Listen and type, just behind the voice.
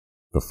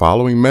The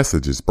following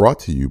message is brought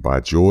to you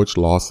by George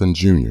Lawson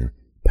Jr.,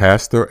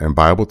 pastor and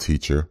Bible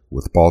teacher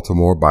with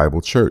Baltimore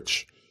Bible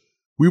Church.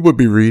 We will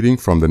be reading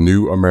from the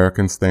New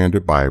American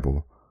Standard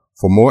Bible.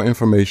 For more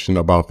information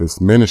about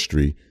this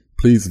ministry,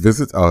 please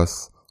visit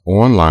us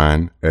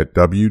online at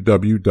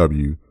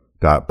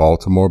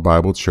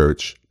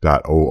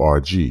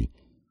www.baltimorebiblechurch.org.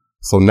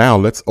 So now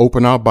let's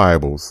open our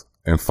Bibles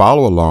and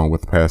follow along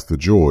with Pastor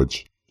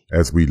George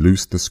as we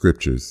loose the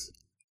scriptures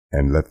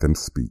and let them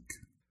speak.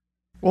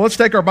 Well, let's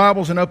take our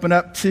Bibles and open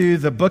up to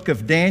the book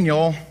of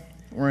Daniel.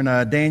 We're in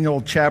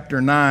Daniel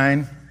chapter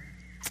 9.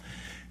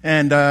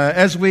 And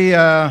as we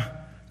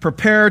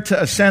prepare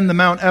to ascend the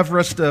Mount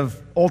Everest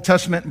of Old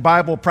Testament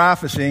Bible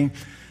prophecy,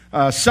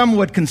 some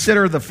would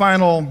consider the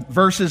final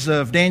verses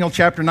of Daniel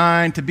chapter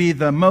 9 to be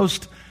the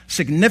most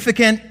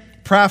significant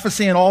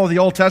prophecy in all of the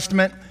Old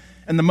Testament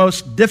and the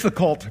most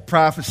difficult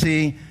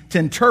prophecy to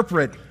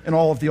interpret in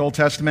all of the Old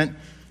Testament.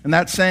 And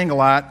that's saying a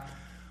lot.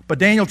 But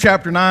Daniel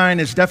chapter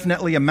 9 is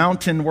definitely a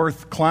mountain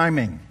worth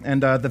climbing.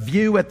 And the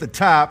view at the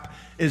top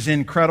is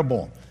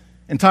incredible.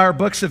 Entire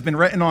books have been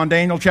written on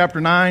Daniel chapter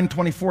 9,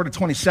 24 to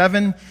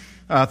 27.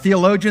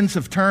 Theologians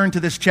have turned to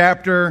this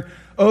chapter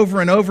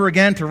over and over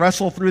again to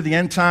wrestle through the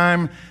end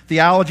time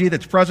theology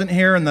that's present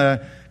here. And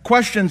the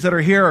questions that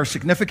are here are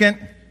significant.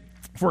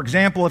 For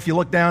example, if you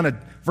look down at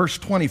verse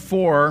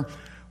 24,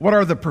 what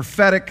are the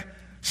prophetic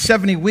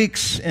 70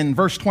 weeks in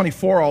verse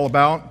 24 all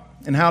about?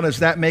 And how does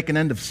that make an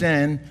end of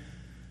sin?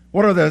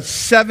 What are the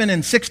 7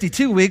 and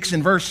 62 weeks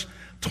in verse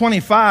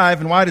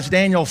 25? And why does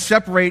Daniel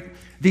separate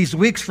these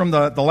weeks from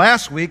the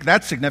last week?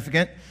 That's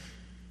significant.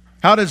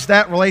 How does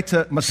that relate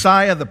to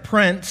Messiah the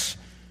Prince?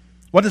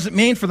 What does it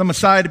mean for the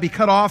Messiah to be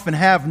cut off and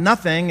have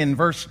nothing in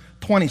verse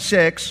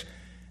 26?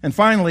 And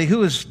finally,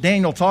 who is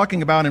Daniel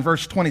talking about in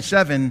verse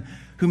 27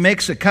 who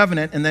makes a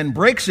covenant and then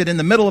breaks it in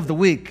the middle of the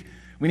week?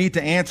 We need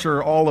to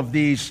answer all of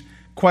these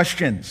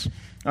questions.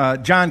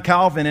 John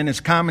Calvin, in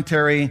his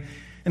commentary,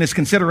 in his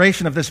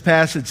consideration of this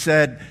passage,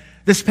 said,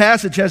 "This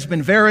passage has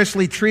been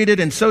variously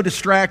treated and so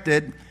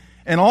distracted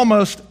and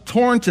almost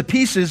torn to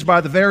pieces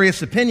by the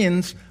various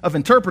opinions of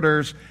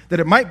interpreters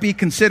that it might be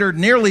considered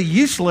nearly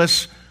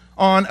useless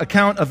on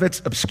account of its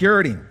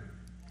obscurity."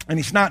 And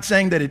he's not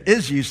saying that it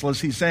is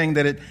useless, he's saying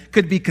that it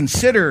could be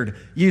considered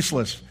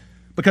useless.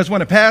 Because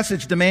when a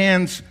passage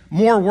demands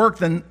more work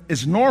than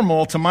is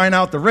normal to mine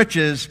out the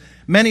riches,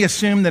 many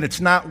assume that it's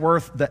not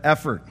worth the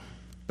effort.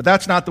 But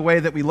that's not the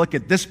way that we look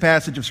at this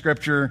passage of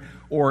Scripture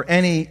or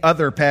any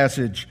other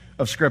passage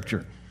of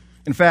Scripture.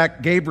 In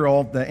fact,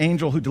 Gabriel, the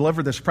angel who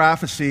delivered this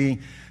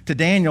prophecy to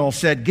Daniel,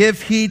 said, "Give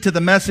heed to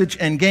the message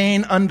and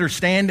gain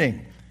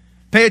understanding."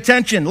 Pay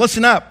attention,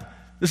 listen up.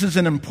 This is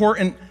an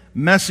important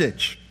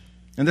message.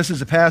 And this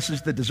is a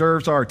passage that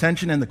deserves our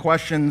attention, and the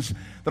questions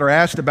that are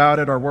asked about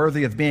it are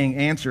worthy of being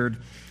answered.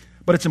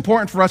 But it's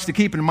important for us to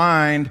keep in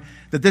mind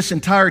that this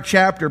entire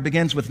chapter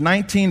begins with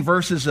 19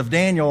 verses of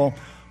Daniel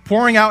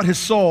pouring out his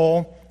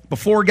soul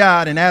before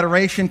God in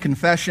adoration,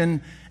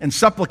 confession, and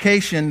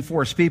supplication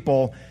for his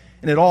people.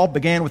 And it all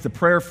began with a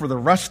prayer for the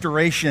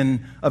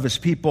restoration of his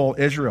people,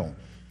 Israel.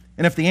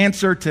 And if the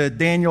answer to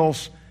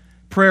Daniel's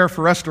prayer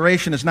for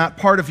restoration is not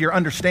part of your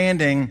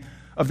understanding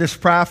of this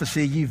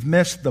prophecy, you've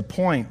missed the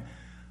point.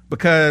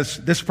 Because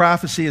this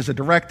prophecy is a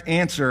direct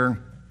answer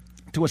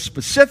to a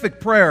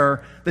specific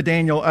prayer that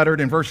Daniel uttered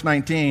in verse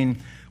 19,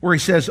 where he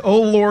says, "O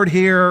Lord,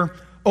 hear.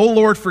 O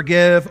Lord,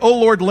 forgive. O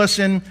Lord,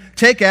 listen.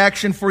 Take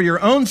action for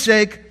your own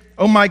sake.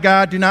 O my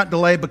God, do not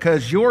delay,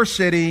 because your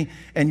city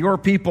and your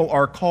people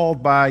are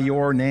called by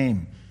your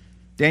name."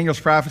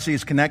 Daniel's prophecy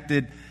is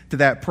connected to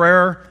that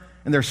prayer,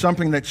 and there's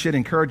something that should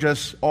encourage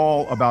us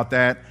all about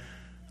that,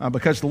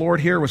 because the Lord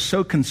here was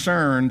so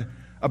concerned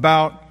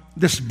about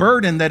this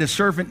burden that his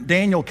servant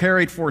Daniel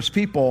carried for his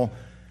people,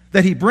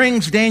 that he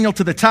brings Daniel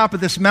to the top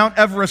of this Mount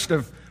Everest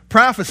of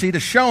prophecy to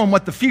show him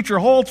what the future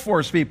holds for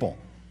his people.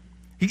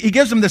 He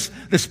gives them this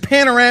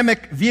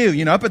panoramic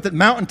view, up at the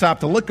mountaintop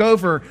to look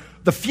over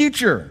the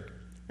future.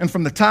 And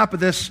from the top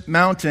of this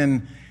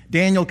mountain,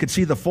 Daniel could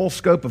see the full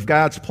scope of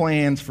God's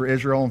plans for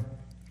Israel.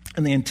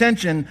 And the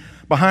intention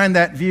behind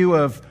that view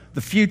of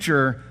the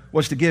future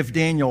was to give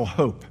Daniel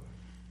hope.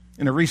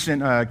 In a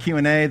recent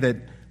Q&A that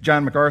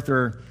John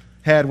MacArthur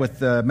had with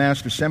the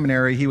Master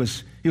Seminary, he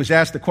was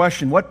asked the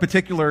question, what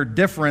particular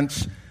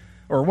difference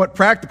or what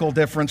practical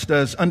difference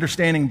does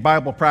understanding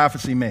Bible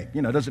prophecy make?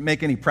 Does it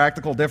make any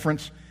practical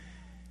difference?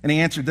 And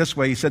he answered this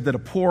way. He said that a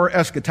poor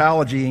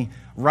eschatology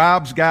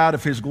robs God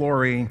of his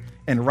glory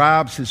and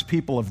robs his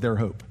people of their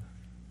hope.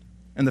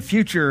 And the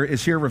future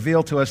is here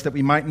revealed to us that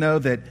we might know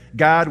that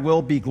God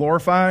will be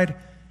glorified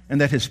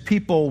and that his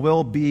people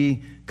will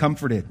be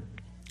comforted.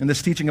 And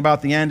this teaching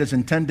about the end is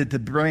intended to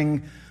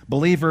bring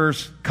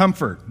believers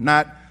comfort,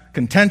 not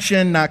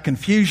contention, not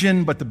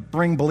confusion, but to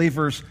bring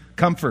believers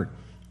comfort.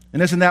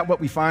 And isn't that what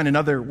we find in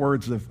other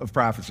words of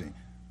prophecy?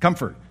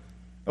 Comfort.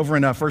 Over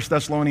in 1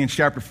 Thessalonians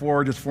chapter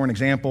 4, just for an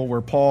example,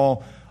 where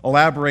Paul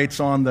elaborates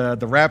on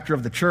the rapture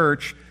of the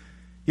church,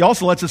 he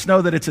also lets us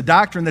know that it's a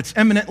doctrine that's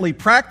eminently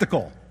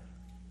practical.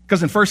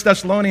 Because in 1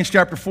 Thessalonians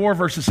chapter 4,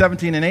 verses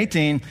 17 and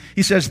 18,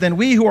 he says, "Then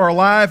we who are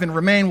alive and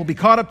remain will be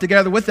caught up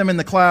together with them in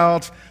the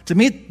clouds to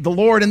meet the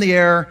Lord in the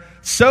air.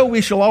 So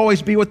we shall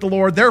always be with the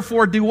Lord.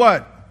 Therefore do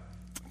what?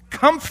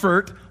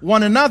 Comfort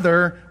one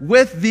another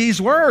with these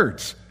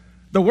words."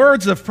 The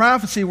words of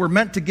prophecy were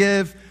meant to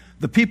give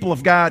the people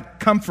of God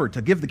comfort,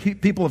 to give the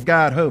people of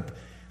God hope.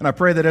 And I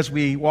pray that as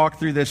we walk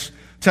through this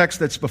text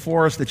that's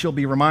before us, that you'll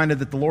be reminded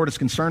that the Lord is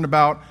concerned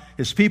about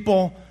his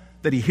people,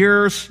 that he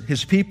hears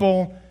his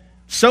people,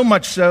 so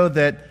much so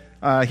that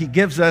he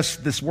gives us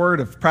this word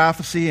of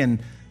prophecy, and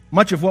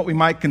much of what we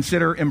might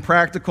consider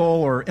impractical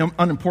or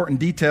unimportant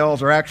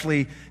details are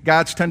actually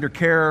God's tender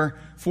care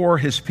for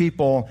his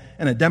people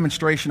and a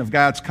demonstration of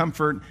God's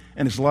comfort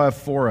and his love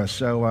for us.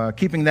 So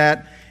keeping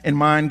that in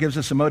mind gives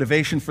us a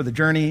motivation for the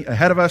journey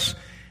ahead of us,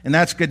 and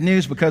that's good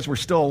news because we're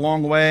still a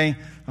long way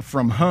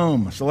from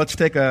home. So let's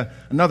take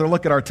another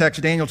look at our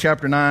text, Daniel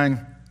chapter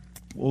 9.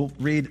 We'll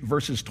read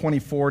verses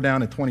 24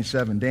 down to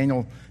 27.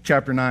 Daniel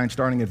chapter 9,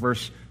 starting at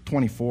verse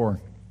 24.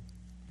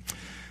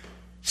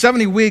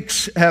 70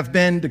 weeks have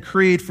been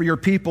decreed for your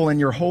people in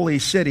your holy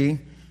city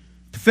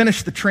to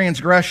finish the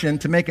transgression,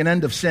 to make an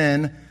end of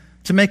sin,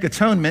 to make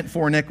atonement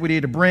for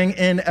iniquity, to bring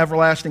in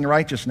everlasting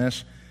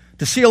righteousness,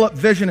 to seal up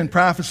vision and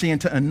prophecy,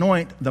 and to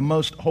anoint the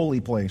most holy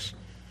place.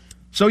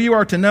 So you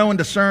are to know and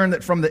discern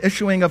that from the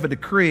issuing of a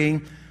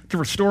decree to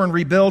restore and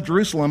rebuild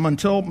Jerusalem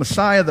until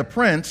Messiah the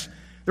Prince,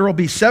 there will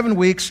be 7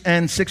 weeks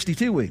and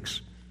 62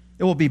 weeks.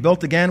 It will be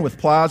built again with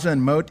plaza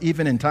and moat,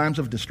 even in times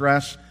of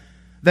distress.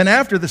 Then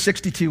after the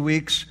 62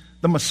 weeks,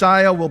 the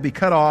Messiah will be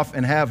cut off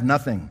and have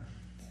nothing.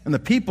 And the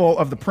people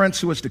of the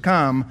Prince who is to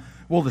come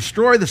will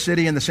destroy the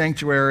city and the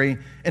sanctuary,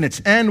 and its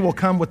end will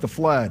come with the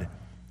flood.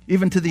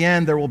 Even to the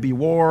end there will be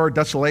war,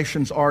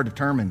 desolations are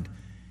determined.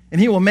 And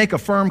he will make a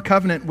firm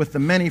covenant with the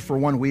many for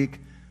 1 week,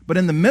 but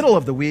in the middle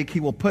of the week he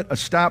will put a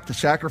stop to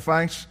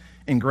sacrifice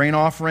and grain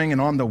offering, and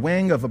on the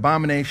wing of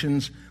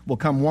abominations will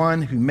come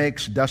one who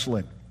makes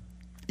desolate,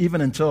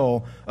 even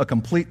until a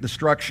complete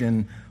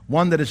destruction,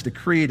 one that is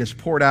decreed, is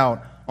poured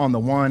out on the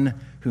one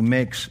who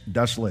makes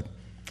desolate.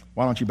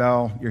 Why don't you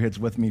bow your heads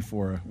with me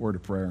for a word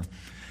of prayer?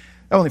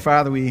 Heavenly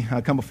Father, we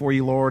come before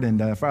you, Lord,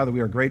 and Father,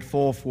 we are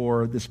grateful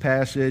for this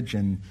passage,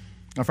 and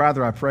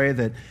Father, I pray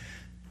that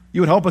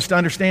you would help us to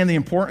understand the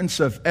importance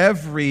of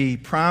every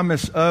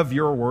promise of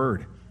your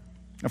word.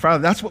 And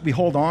Father, that's what we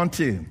hold on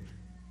to.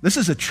 This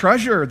is a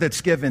treasure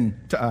that's given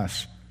to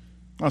us.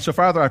 So,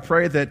 Father, I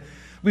pray that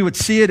we would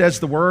see it as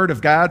the Word of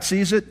God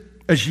sees it,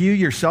 as you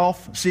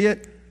yourself see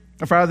it.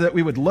 And, Father, that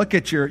we would look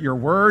at your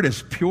Word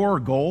as pure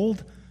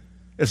gold,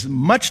 as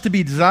much to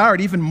be desired,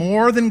 even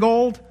more than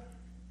gold.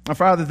 And,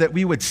 Father, that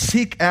we would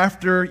seek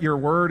after your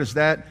Word as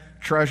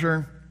that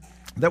treasure,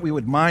 that we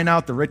would mine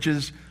out the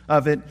riches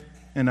of it,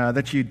 and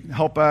that you'd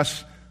help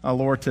us,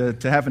 Lord, to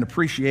have an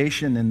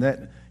appreciation, and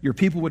that your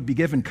people would be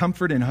given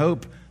comfort and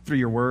hope through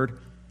your Word.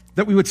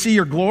 That we would see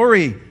your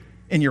glory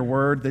in your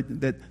word,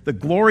 that the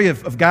glory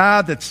of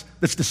God that's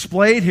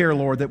displayed here,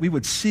 Lord, that we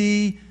would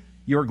see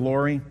your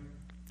glory.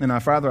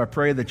 And Father, I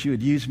pray that you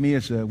would use me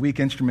as a weak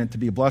instrument to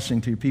be a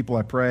blessing to your people,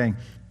 I pray.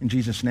 In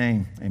Jesus'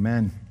 name,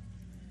 amen.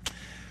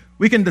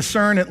 We can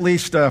discern at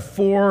least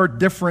 4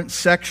 different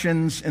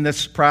sections in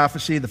this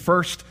prophecy. The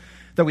first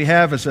that we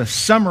have is a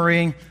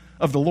summary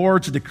of the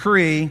Lord's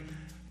decree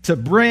to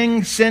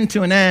bring sin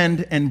to an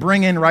end and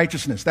bring in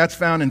righteousness. That's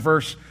found in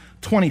verse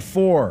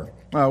 24.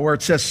 Where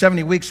it says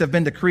 70 weeks have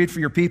been decreed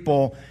for your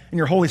people in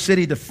your holy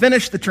city to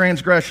finish the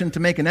transgression, to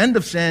make an end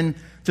of sin,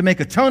 to make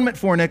atonement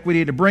for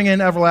iniquity, to bring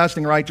in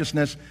everlasting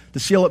righteousness, to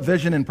seal up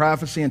vision and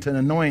prophecy, and to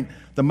anoint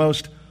the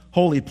most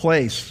holy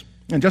place.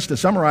 And just to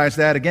summarize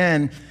that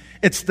again,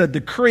 it's the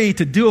decree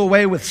to do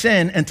away with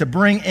sin and to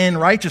bring in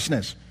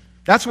righteousness.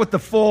 That's what the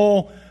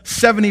full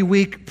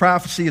 70-week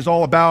prophecy is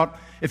all about,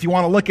 if you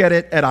want to look at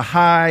it at a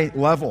high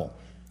level.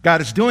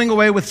 God is doing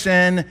away with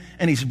sin,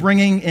 and he's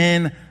bringing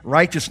in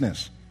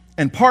righteousness.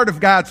 And part of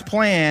God's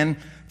plan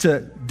to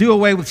do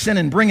away with sin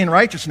and bring in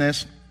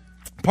righteousness,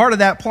 part of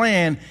that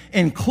plan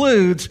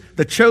includes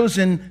the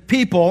chosen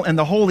people and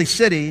the holy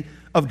city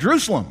of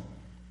Jerusalem.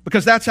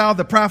 Because that's how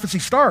the prophecy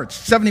starts.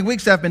 70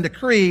 weeks have been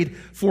decreed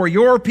for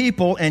your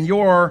people and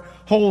your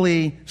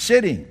holy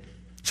city.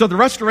 So the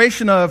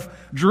restoration of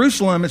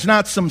Jerusalem is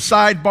not some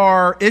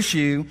sidebar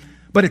issue,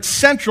 but it's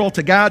central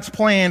to God's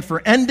plan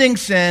for ending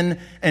sin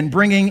and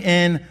bringing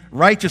in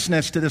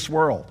righteousness to this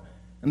world.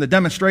 And the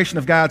demonstration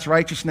of God's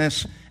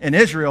righteousness in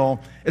Israel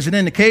is an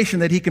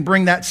indication that he can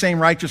bring that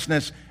same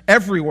righteousness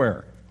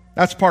everywhere.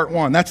 That's part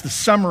 1. That's the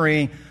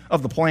summary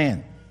of the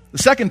plan. The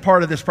second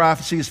part of this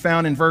prophecy is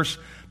found in verse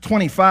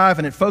 25,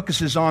 and it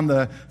focuses on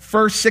the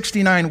first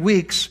 69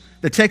 weeks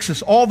that takes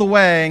us all the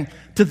way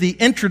to the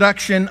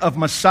introduction of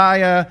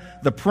Messiah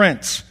the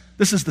Prince.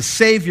 This is the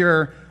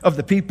Savior of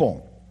the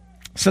people.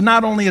 So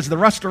not only is the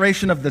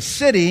restoration of the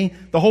city,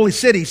 the holy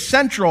city,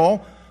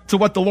 central to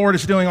what the Lord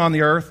is doing on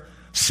the earth,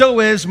 so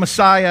is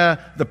Messiah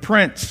the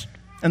Prince.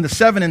 And the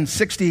 7 and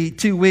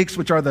 62 weeks,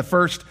 which are the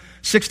first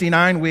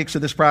 69 weeks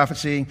of this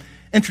prophecy,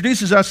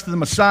 introduces us to the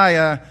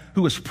Messiah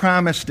who was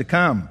promised to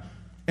come.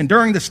 And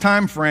during this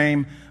time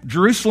frame,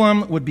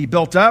 Jerusalem would be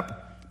built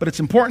up, but it's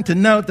important to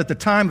note that the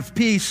time of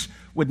peace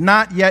would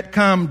not yet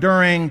come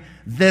during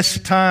this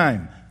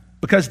time,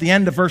 because the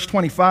end of verse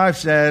 25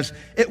 says,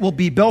 it will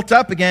be built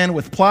up again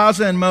with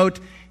plaza and moat,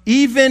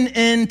 even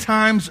in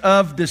times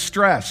of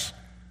distress.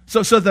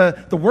 So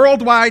the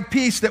worldwide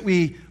peace that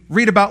we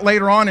read about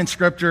later on in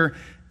Scripture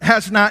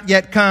has not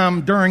yet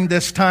come during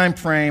this time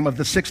frame of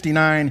the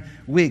 69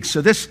 weeks.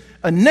 So this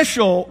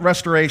initial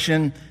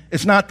restoration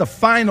is not the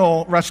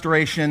final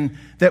restoration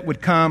that would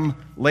come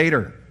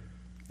later.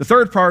 The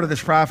third part of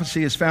this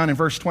prophecy is found in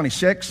verse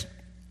 26,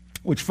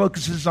 which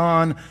focuses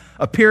on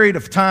a period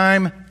of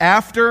time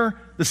after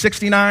the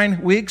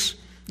 69 weeks.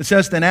 It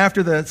says, then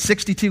after the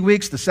 62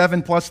 weeks, the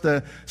 7 plus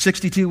the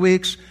 62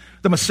 weeks,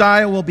 the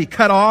Messiah will be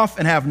cut off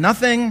and have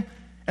nothing,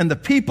 and the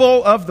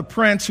people of the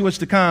prince who is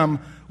to come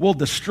will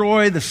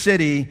destroy the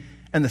city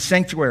and the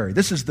sanctuary.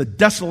 This is the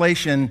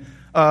desolation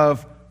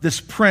of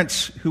this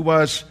prince who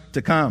was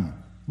to come.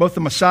 Both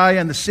the Messiah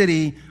and the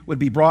city would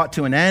be brought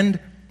to an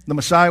end. The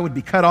Messiah would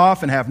be cut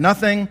off and have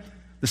nothing.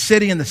 The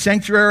city and the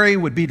sanctuary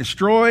would be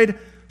destroyed.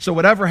 So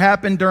whatever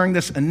happened during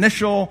this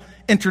initial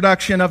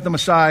introduction of the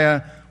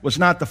Messiah was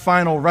not the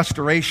final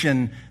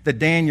restoration that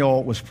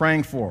Daniel was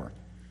praying for.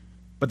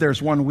 But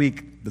there's 1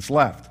 week that's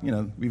left.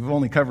 We've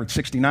only covered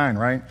 69,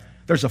 right?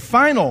 There's a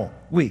final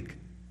week.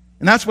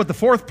 And that's what the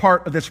fourth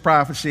part of this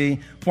prophecy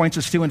points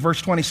us to in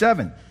verse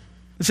 27.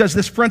 It says,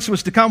 this prince who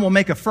is to come will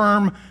make a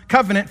firm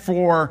covenant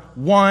for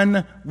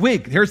 1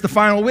 week. Here's the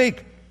final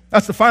week.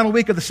 That's the final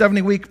week of the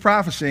 70-week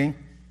prophecy.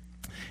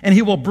 And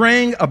he will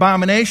bring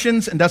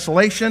abominations and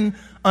desolation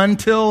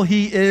until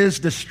he is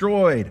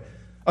destroyed.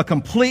 A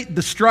complete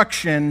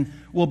destruction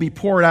will be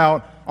poured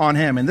out on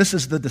him. And this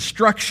is the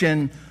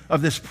destruction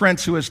of this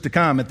prince who is to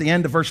come. At the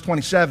end of verse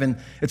 27,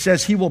 it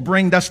says, he will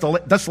bring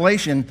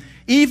desolation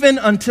even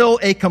until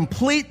a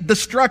complete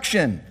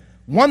destruction,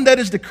 one that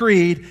is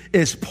decreed,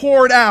 is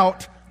poured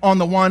out on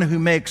the one who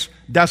makes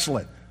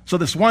desolate. So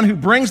this one who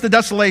brings the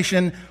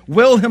desolation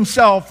will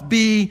himself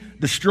be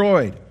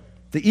destroyed.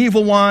 The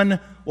evil one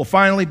will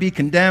finally be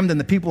condemned, and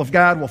the people of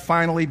God will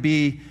finally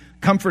be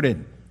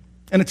comforted.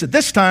 And it's at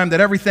this time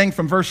that everything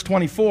from verse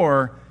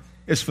 24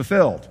 is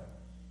fulfilled.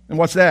 And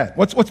what's that?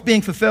 What's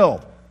being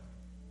fulfilled?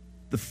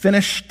 To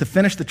finish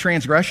the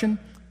transgression,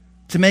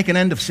 to make an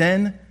end of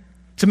sin,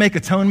 to make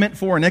atonement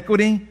for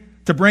iniquity,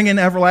 to bring in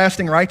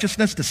everlasting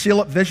righteousness, to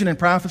seal up vision and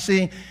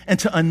prophecy, and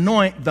to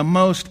anoint the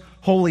most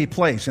holy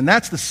place. And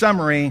that's the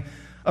summary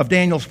of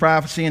Daniel's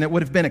prophecy, and it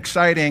would have been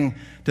exciting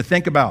to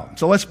think about.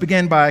 So let's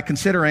begin by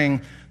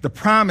considering the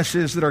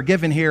promises that are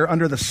given here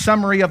under the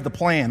summary of the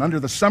plan.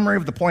 Under the summary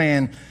of the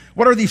plan,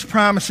 what are these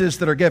promises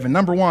that are given?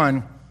 Number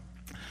one,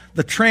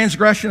 the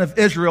transgression of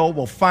Israel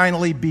will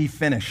finally be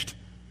finished.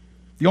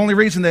 The only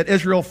reason that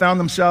Israel found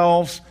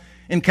themselves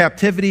in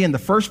captivity in the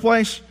first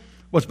place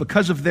was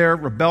because of their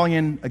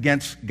rebellion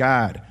against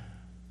God.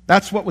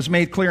 That's what was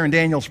made clear in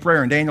Daniel's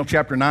prayer. In Daniel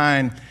chapter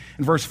 9,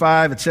 in verse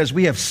 5, it says,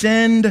 we have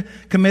sinned,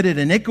 committed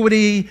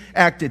iniquity,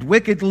 acted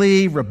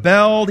wickedly,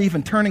 rebelled,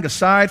 even turning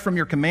aside from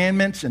your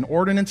commandments and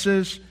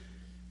ordinances.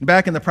 And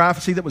back in the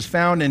prophecy that was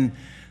found in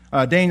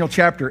Daniel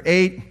chapter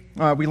 8,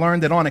 we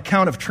learned that on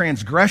account of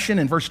transgression,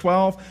 in verse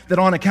 12, that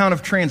on account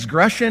of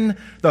transgression,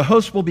 the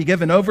host will be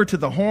given over to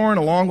the horn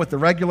along with the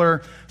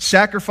regular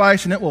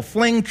sacrifice, and it will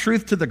fling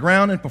truth to the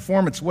ground and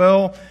perform its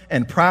will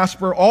and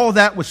prosper. All of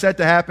that was said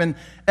to happen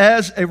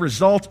as a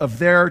result of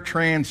their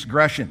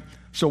transgression.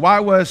 So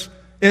why was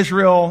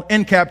Israel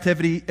in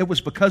captivity? It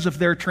was because of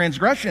their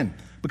transgression,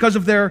 because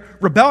of their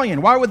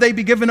rebellion. Why would they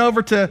be given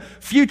over to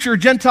future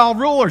Gentile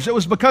rulers? It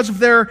was because of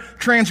their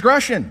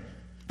transgression.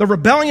 The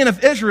rebellion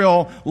of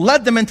Israel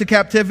led them into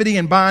captivity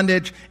and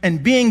bondage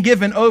and being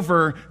given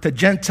over to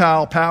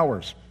Gentile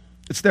powers.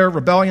 It's their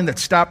rebellion that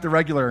stopped the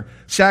regular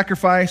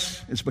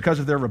sacrifice. It's because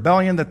of their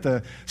rebellion that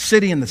the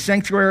city and the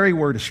sanctuary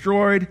were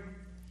destroyed.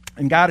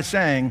 And God is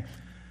saying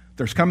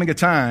there's coming a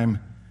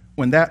time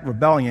when that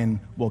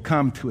rebellion will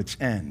come to its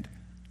end.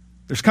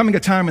 There's coming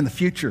a time in the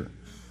future.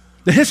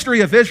 The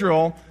history of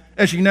Israel,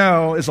 as you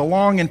know, is a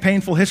long and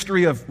painful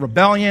history of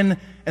rebellion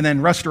and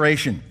then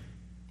restoration.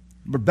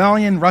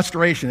 Rebellion,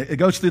 restoration. It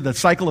goes through the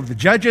cycle of the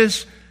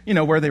judges,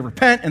 where they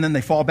repent and then they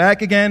fall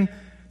back again.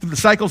 Through the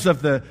cycles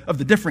of the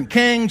different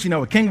kings.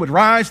 A king would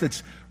rise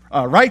that's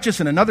righteous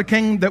and another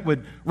king that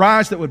would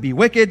rise that would be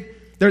wicked.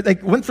 They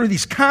went through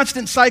these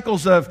constant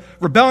cycles of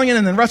rebellion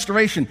and then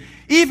restoration,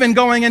 even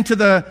going into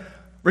the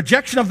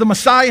rejection of the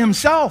Messiah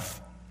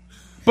himself.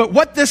 But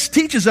what this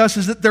teaches us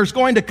is that there's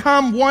going to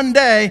come one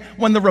day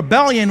when the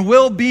rebellion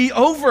will be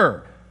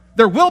over.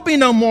 There will be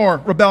no more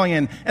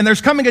rebellion, and there's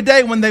coming a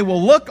day when they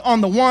will look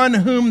on the one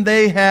whom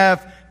they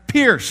have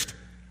pierced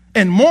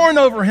and mourn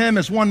over him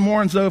as one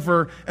mourns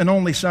over an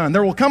only son.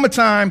 There will come a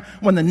time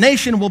when the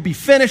nation will be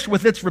finished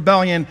with its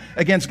rebellion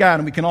against God,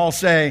 and we can all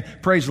say,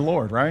 praise the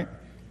Lord, right?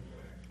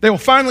 They will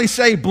finally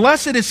say,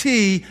 blessed is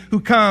he who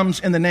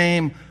comes in the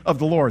name of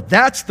the Lord.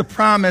 That's the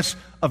promise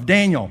of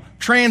Daniel.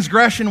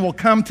 Transgression will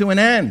come to an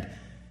end.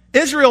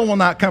 Israel will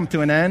not come to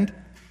an end.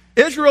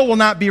 Israel will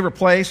not be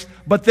replaced,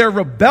 but their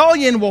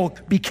rebellion will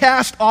be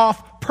cast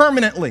off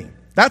permanently.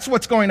 That's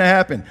what's going to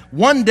happen.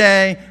 One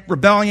day,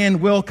 rebellion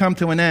will come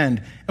to an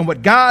end. And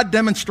what God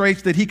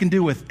demonstrates that he can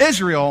do with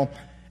Israel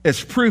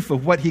is proof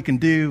of what he can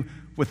do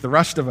with the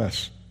rest of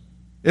us.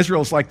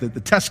 Israel's like the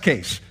test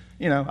case.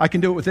 I can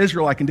do it with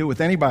Israel, I can do it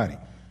with anybody.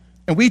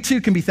 And we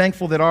too can be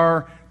thankful that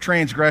our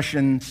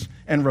transgressions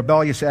and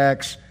rebellious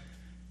acts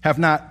have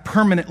not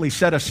permanently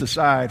set us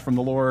aside from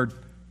the Lord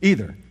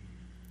either.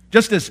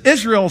 Just as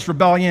Israel's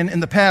rebellion in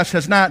the past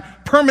has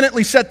not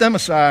permanently set them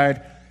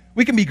aside,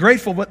 we can be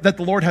grateful that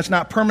the Lord has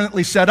not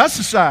permanently set us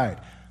aside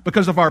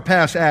because of our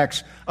past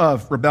acts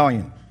of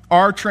rebellion.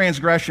 Our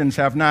transgressions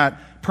have not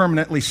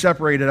permanently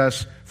separated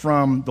us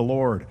from the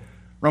Lord.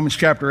 Romans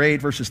chapter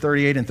 8, verses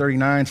 38 and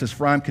 39 says,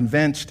 "For I am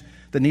convinced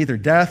that neither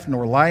death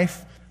nor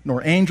life,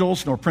 nor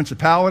angels, nor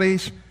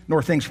principalities,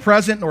 nor things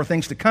present, nor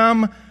things to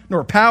come,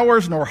 nor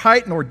powers, nor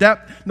height, nor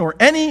depth, nor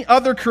any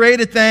other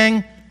created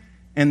thing,"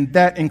 and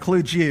that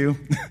includes you,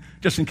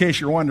 just in case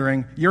you're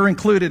wondering, you're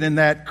included in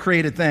that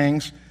created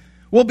things,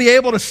 "will be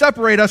able to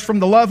separate us from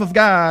the love of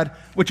God,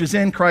 which is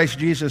in Christ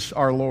Jesus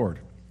our Lord."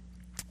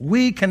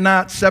 We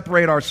cannot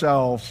separate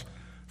ourselves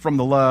from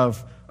the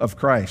love of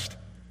Christ.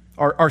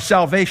 Our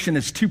salvation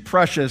is too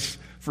precious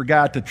for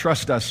God to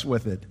trust us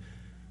with it.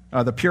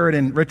 The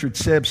Puritan Richard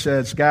Sibbes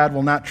says, "God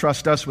will not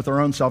trust us with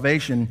our own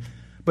salvation,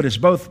 but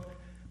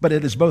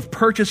it is both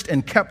purchased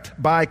and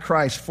kept by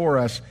Christ for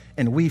us,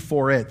 and we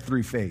for it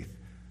through faith."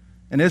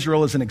 And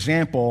Israel is an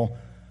example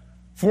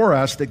for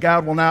us that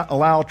God will not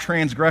allow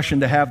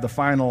transgression to have the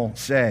final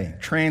say.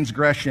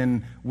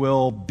 Transgression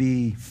will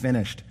be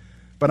finished.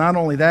 But not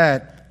only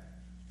that,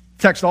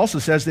 the text also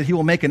says that he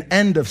will make an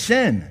end of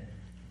sin.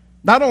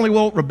 Not only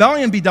will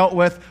rebellion be dealt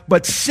with,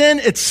 but sin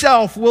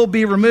itself will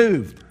be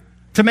removed.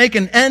 To make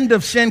an end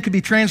of sin could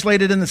be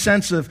translated in the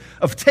sense of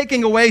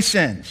taking away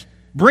sins,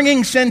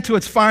 bringing sin to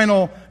its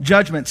final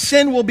judgment.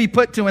 Sin will be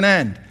put to an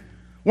end.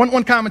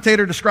 One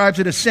commentator describes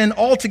it as sin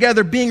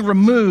altogether being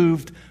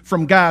removed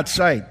from God's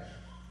sight.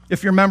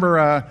 If you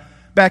remember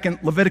back in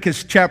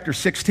Leviticus chapter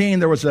 16,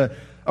 there was a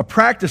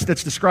practice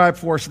that's described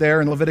for us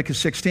there in Leviticus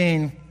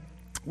 16,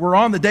 where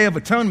on the Day of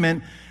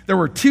Atonement, there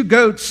were 2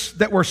 goats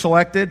that were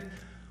selected.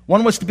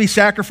 One was to be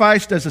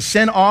sacrificed as a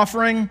sin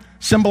offering,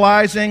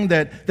 symbolizing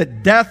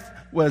that death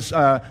was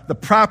the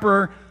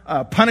proper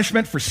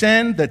punishment for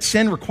sin, that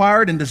sin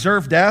required and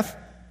deserved death.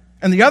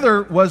 And the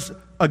other was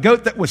a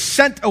goat that was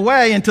sent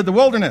away into the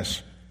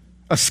wilderness,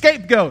 a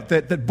scapegoat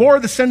that bore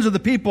the sins of the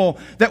people,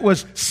 that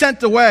was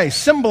sent away,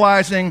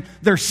 symbolizing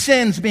their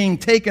sins being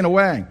taken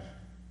away.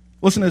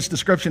 Listen to this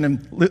description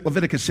in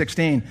Leviticus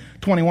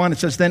 16:21. It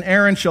says, "Then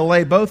Aaron shall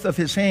lay both of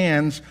his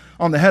hands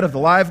on the head of the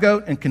live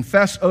goat and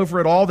confess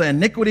over it all the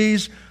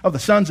iniquities of the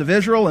sons of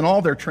Israel and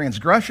all their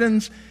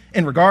transgressions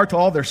in regard to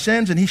all their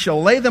sins, and he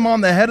shall lay them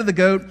on the head of the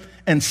goat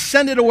and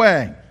send it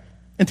away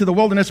into the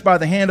wilderness by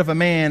the hand of a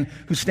man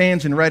who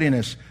stands in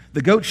readiness.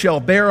 The goat shall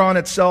bear on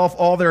itself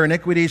all their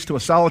iniquities to a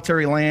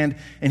solitary land,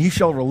 and he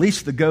shall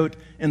release the goat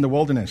in the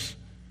wilderness."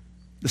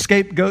 The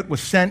scapegoat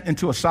was sent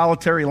into a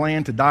solitary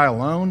land to die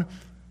alone,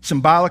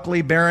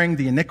 symbolically bearing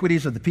the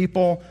iniquities of the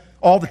people,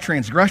 all the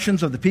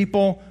transgressions of the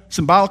people,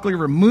 symbolically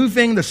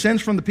removing the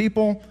sins from the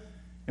people.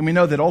 And we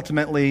know that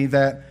ultimately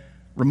that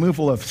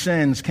removal of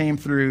sins came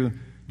through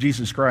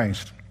Jesus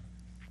Christ.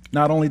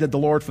 Not only did the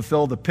Lord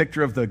fulfill the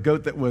picture of the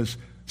goat that was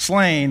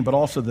slain, but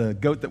also the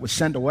goat that was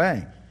sent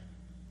away.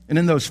 And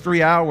in those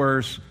 3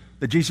 hours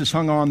that Jesus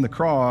hung on the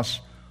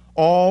cross,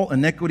 all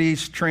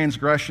iniquities,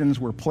 transgressions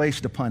were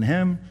placed upon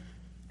him,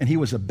 and he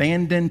was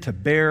abandoned to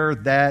bear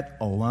that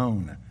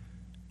alone.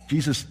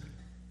 Jesus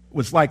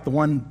was like the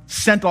one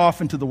sent off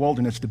into the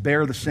wilderness to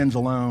bear the sins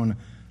alone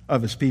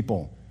of his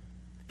people.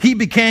 He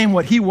became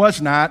what he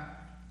was not,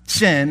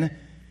 sin,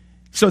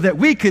 so that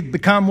we could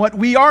become what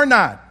we are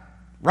not,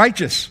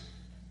 righteous.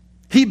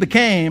 He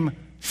became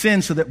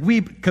sin so that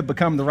we could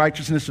become the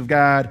righteousness of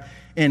God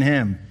in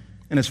him.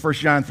 And as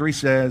 1 John 3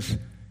 says,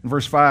 in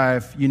verse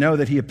 5, "You know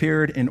that he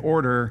appeared in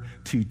order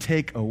to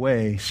take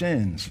away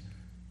sins,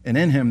 and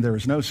in him there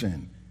is no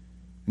sin."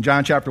 In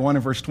John chapter 1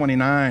 and verse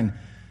 29,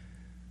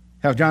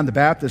 how John the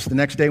Baptist, the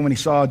next day when he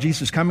saw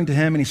Jesus coming to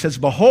him, and he says,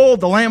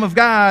 "Behold, the Lamb of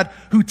God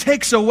who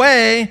takes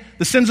away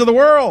the sins of the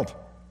world."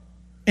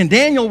 And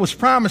Daniel was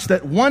promised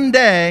that one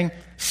day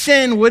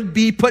sin would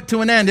be put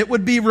to an end. It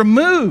would be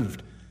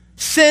removed.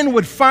 Sin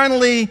would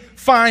finally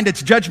find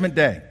its judgment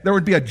day. There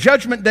would be a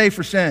judgment day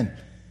for sin.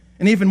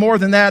 And even more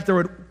than that, there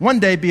would one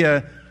day be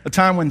a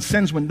time when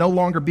sins would no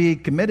longer be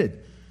committed.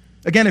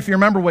 Again, if you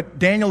remember what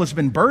Daniel has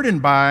been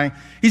burdened by,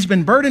 he's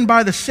been burdened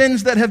by the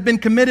sins that have been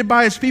committed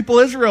by his people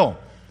Israel.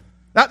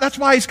 That's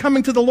why he's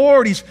coming to the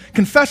Lord. He's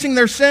confessing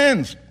their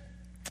sins.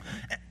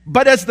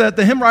 But as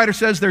the hymn writer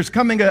says, there's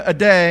coming a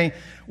day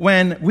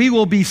when we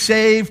will be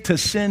saved to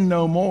sin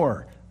no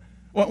more.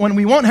 When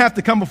we won't have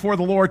to come before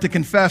the Lord to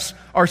confess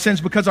our sins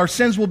because our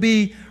sins will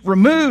be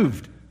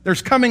removed.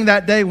 There's coming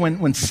that day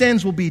when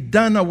sins will be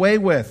done away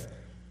with.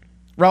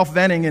 Ralph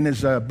Venning, in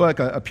his book,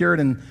 a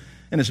Puritan,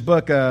 in his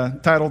book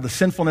titled The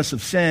Sinfulness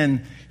of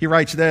Sin, he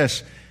writes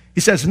this.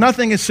 He says,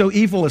 nothing is so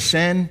evil as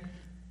sin.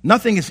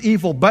 Nothing is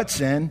evil but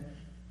sin.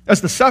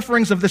 As the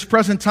sufferings of this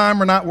present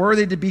time are not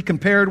worthy to be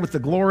compared with the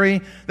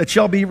glory that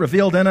shall be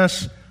revealed in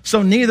us,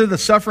 so neither the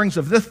sufferings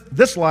of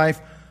this life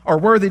are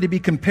worthy to be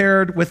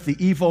compared with the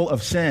evil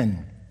of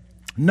sin.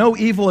 No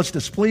evil is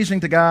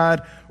displeasing to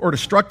God or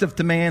destructive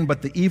to man,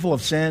 but the evil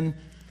of sin.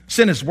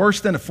 Sin is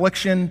worse than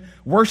affliction,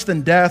 worse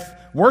than death,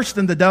 worse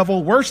than the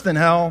devil, worse than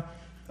hell.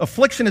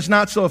 Affliction is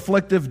not so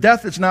afflictive,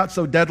 death is not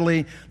so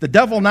deadly, the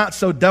devil not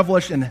so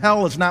devilish, and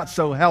hell is not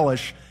so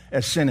hellish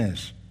as sin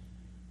is.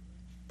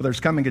 But there's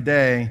coming a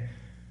day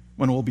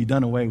when we'll be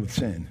done away with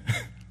sin.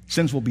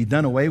 Sins will be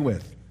done away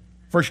with.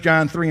 1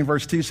 John 3 and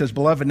verse 2 says,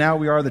 Beloved, now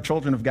we are the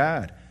children of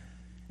God.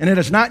 And it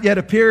has not yet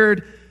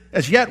appeared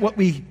as yet what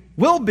we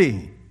will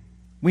be.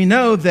 We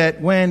know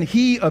that when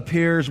he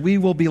appears, we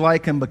will be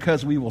like him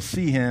because we will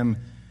see him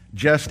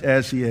just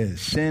as he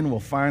is. Sin will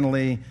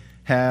finally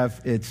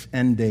have its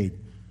end date.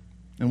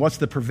 And what's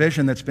the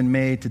provision that's been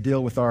made to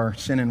deal with our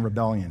sin and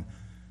rebellion?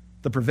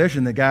 The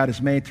provision that God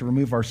has made to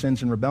remove our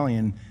sins and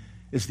rebellion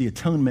is the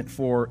atonement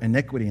for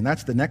iniquity. And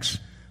that's the next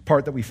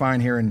part that we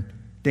find here in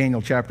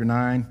Daniel chapter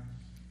 9.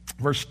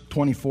 Verse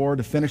 24,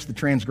 to finish the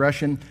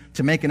transgression,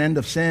 to make an end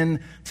of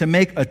sin, to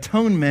make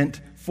atonement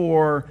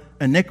for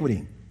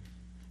iniquity.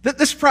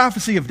 This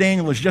prophecy of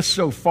Daniel is just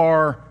so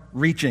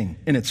far-reaching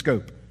in its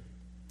scope.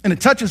 And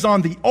it touches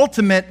on the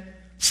ultimate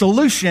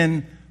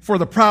solution for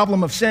the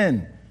problem of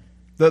sin.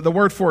 The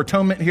word for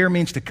atonement here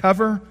means to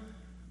cover,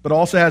 but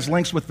also has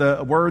links with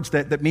the words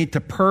that mean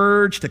to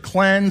purge, to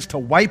cleanse, to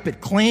wipe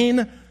it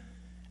clean.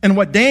 And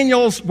what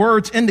Daniel's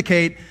words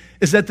indicate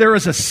is that there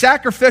is a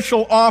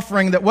sacrificial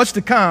offering that was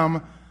to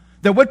come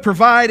that would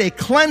provide a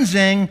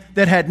cleansing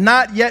that had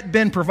not yet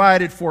been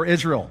provided for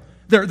Israel.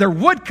 There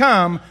would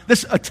come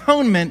this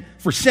atonement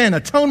for sin,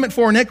 atonement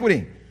for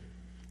iniquity.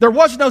 There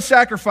was no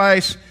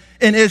sacrifice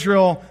in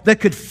Israel that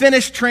could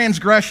finish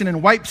transgression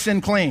and wipe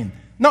sin clean.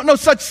 No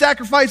such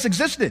sacrifice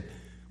existed.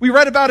 We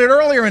read about it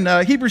earlier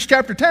in Hebrews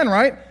chapter 10,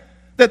 right?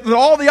 That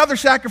all the other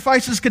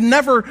sacrifices could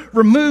never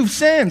remove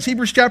sins.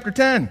 Hebrews chapter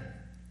 10.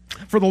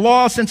 For the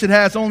law, since it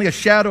has only a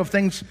shadow of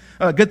things,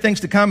 good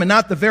things to come, and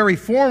not the very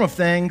form of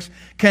things,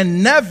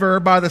 can never,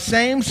 by the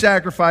same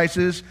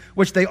sacrifices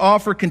which they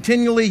offer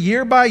continually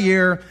year by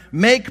year,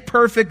 make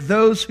perfect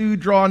those who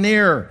draw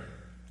near.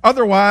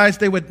 Otherwise,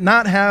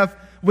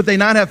 would they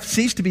not have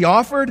ceased to be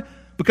offered?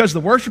 Because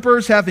the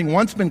worshipers, having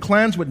once been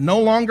cleansed, would no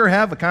longer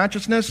have a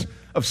consciousness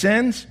of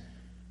sins.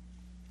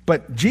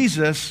 But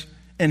Jesus,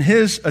 in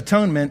his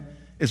atonement,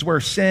 is where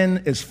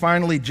sin is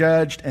finally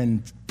judged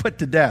and put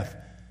to death.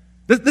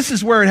 This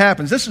is where it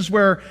happens. This is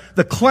where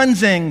the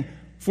cleansing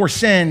for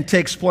sin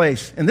takes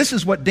place. And this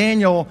is what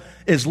Daniel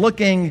is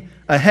looking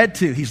ahead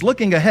to. He's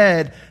looking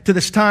ahead to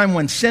this time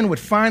when sin would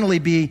finally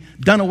be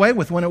done away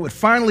with, when it would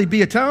finally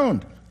be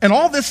atoned. And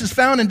all this is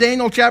found in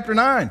Daniel chapter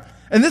 9.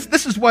 And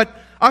this is what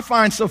I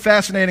find so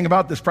fascinating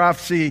about this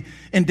prophecy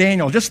in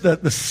Daniel, just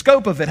the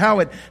scope of it, how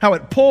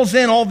it pulls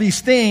in all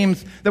these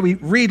themes that we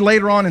read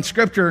later on in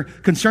Scripture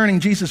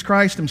concerning Jesus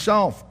Christ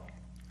himself.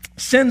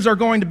 Sins are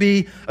going to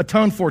be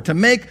atoned for, to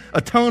make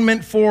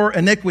atonement for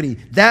iniquity.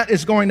 That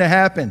is going to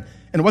happen.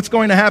 And what's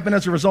going to happen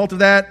as a result of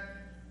that?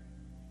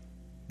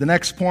 The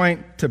next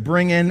point, to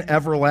bring in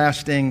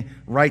everlasting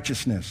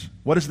righteousness.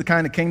 What is the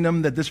kind of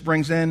kingdom that this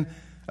brings in?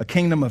 A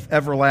kingdom of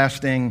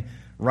everlasting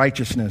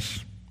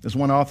righteousness. As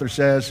one author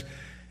says,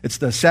 it's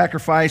the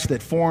sacrifice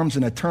that forms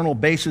an eternal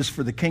basis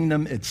for the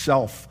kingdom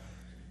itself.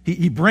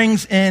 He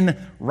brings in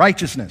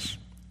righteousness.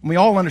 And we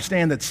all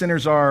understand that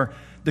sinners are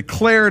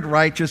declared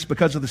righteous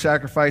because of the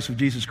sacrifice of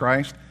Jesus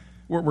Christ.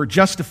 We're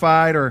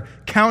justified or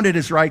counted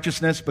as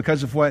righteousness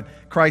because of what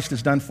Christ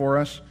has done for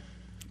us.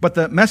 But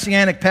the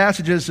messianic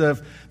passages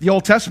of the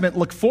Old Testament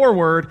look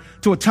forward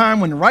to a time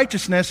when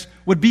righteousness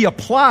would be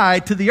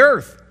applied to the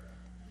earth.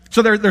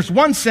 So there's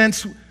one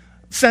sense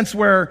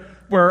where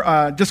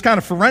just kind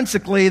of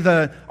forensically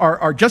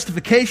our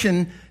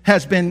justification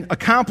has been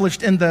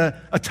accomplished in the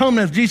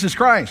atonement of Jesus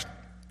Christ.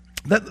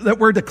 That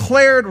we're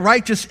declared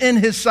righteous in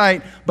his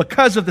sight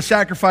because of the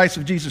sacrifice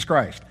of Jesus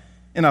Christ.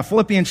 In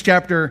Philippians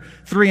chapter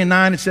 3 and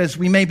 9, it says,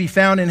 we may be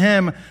found in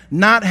him,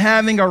 not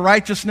having a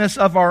righteousness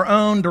of our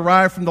own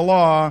derived from the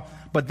law,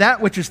 but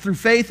that which is through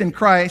faith in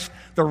Christ,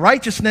 the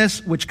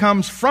righteousness which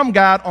comes from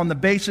God on the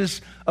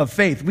basis of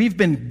faith. We've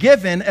been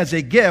given as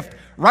a gift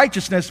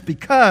righteousness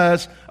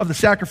because of the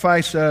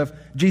sacrifice of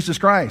Jesus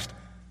Christ.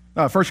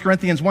 1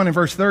 Corinthians 1 and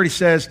verse 30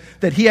 says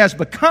that he has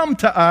become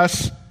to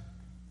us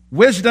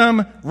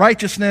wisdom,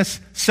 righteousness,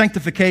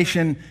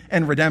 sanctification,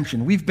 and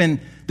redemption. We've been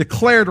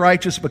declared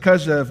righteous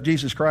because of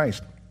Jesus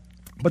Christ.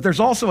 But there's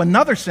also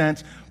another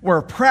sense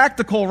where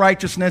practical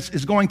righteousness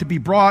is going to be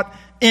brought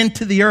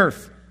into the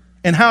earth.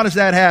 And how does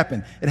that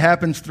happen? It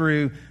happens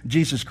through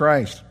Jesus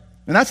Christ.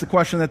 And that's the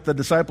question that the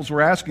disciples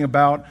were asking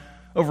about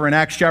over in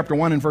Acts chapter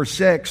 1 and verse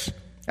 6.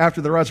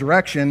 After the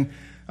resurrection,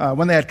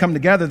 when they had come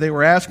together, they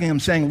were asking him,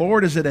 saying,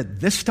 Lord, is it at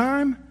this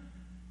time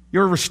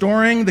you're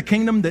restoring the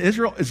kingdom to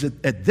Israel? Is it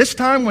at this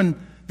time when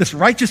this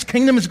righteous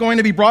kingdom is going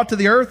to be brought to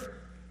the earth?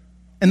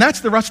 And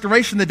that's the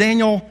restoration that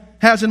Daniel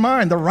has in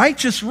mind, the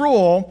righteous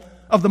rule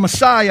of the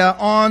Messiah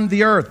on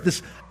the earth,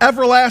 this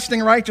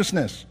everlasting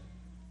righteousness.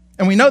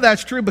 And we know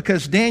that's true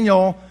because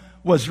Daniel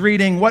was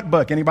reading what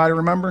book? Anybody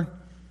remember?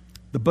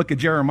 The book of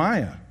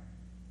Jeremiah.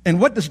 And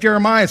what does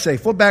Jeremiah say?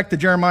 Flip back to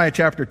Jeremiah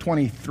chapter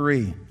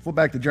 23. Flip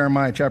back to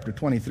Jeremiah chapter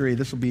 23.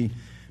 This will be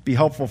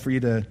helpful for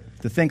you to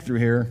think through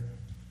here.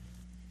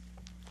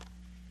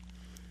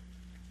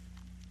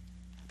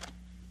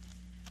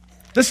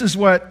 This is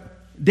what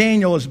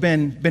Daniel has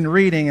been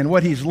reading and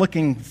what he's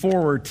looking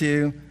forward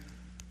to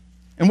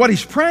and what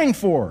he's praying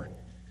for.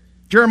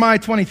 Jeremiah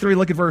 23,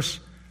 look at verse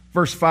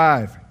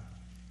 5.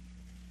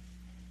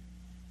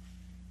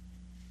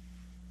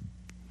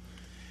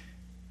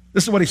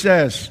 This is what he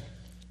says.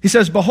 He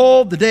says,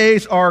 "Behold, the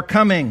days are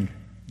coming,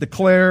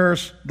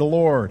 declares the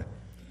Lord,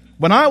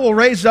 when I will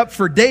raise up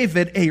for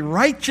David a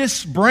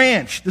righteous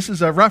branch." This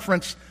is a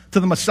reference to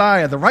the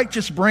Messiah, the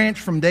righteous branch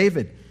from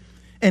David.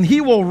 "And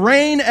he will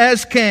reign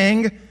as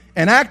king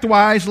and act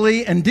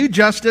wisely and do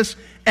justice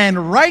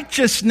and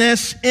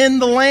righteousness in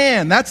the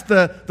land." That's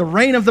the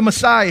reign of the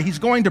Messiah. He's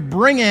going to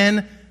bring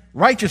in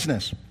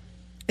righteousness.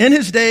 "In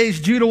his days,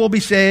 Judah will be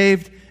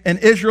saved and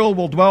Israel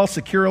will dwell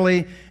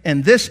securely.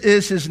 And this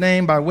is his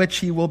name by which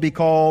he will be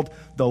called,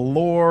 the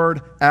Lord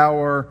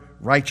our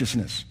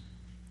righteousness."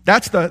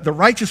 That's the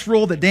righteous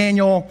rule that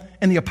Daniel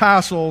and the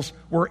apostles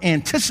were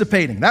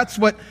anticipating. That's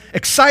what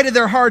excited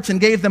their hearts and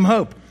gave them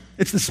hope.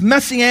 It's this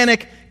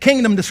messianic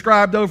kingdom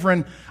described over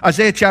in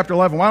Isaiah chapter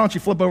 11. Why don't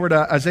you flip over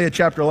to Isaiah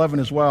chapter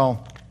 11 as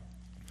well?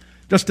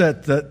 Just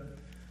to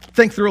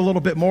think through a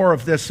little bit more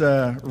of this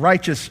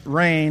righteous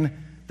reign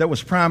that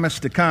was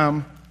promised to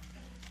come.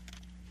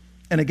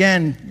 And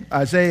again,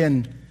 Isaiah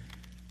and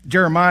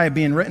Jeremiah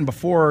being written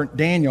before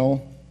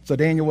Daniel, so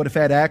Daniel would have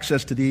had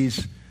access to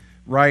these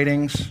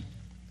writings.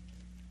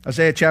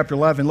 Isaiah chapter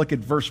 11, look at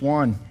verse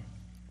 1.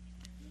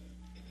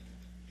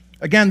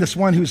 Again, this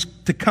one who's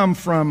to come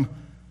from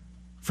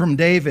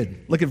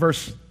David. Look at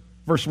verse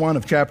 1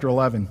 of chapter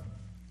 11.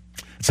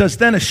 It says,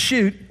 "Then a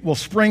shoot will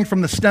spring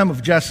from the stem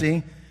of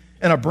Jesse,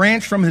 and a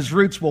branch from his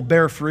roots will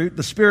bear fruit.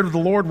 The Spirit of the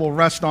Lord will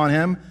rest on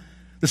him,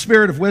 the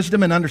Spirit of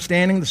wisdom and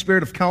understanding, the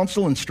Spirit of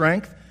counsel and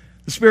strength,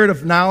 the Spirit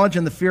of knowledge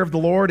and the fear of the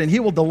Lord. And he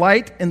will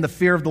delight in the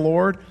fear of the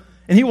Lord.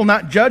 And he will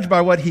not judge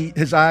by what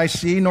his eyes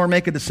see, nor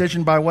make a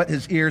decision by what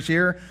his ears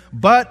hear.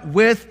 But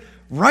with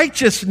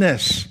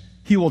righteousness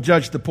he will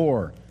judge the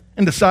poor,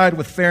 and decide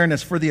with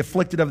fairness for the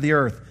afflicted of the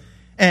earth.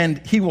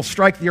 And he will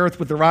strike the earth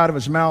with the rod of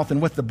his mouth,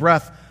 and with the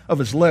breath of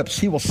his lips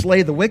he will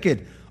slay the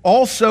wicked.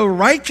 Also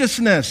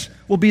righteousness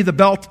will be the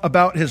belt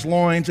about his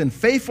loins, and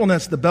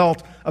faithfulness the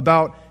belt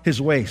about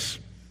his waist."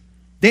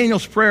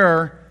 Daniel's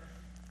prayer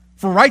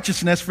for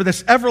righteousness, for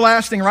this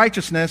everlasting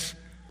righteousness,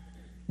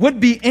 would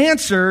be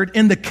answered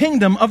in the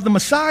kingdom of the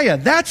Messiah.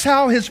 That's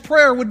how his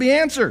prayer would be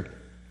answered.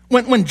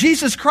 When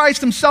Jesus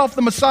Christ himself,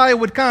 the Messiah,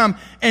 would come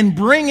and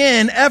bring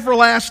in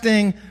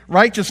everlasting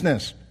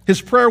righteousness,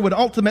 his prayer would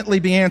ultimately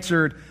be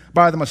answered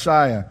by the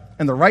Messiah.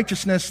 And the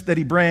righteousness that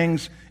he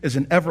brings is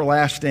an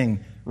everlasting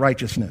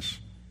righteousness.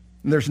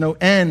 And there's no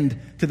end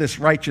to this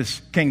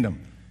righteous kingdom.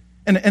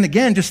 And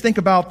again, just think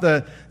about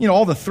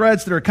all the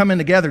threads that are coming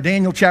together.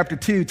 Daniel chapter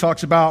 2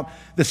 talks about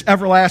this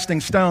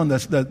everlasting stone,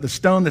 the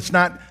stone that's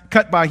not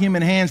cut by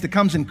human hands, that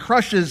comes and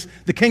crushes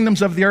the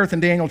kingdoms of the earth in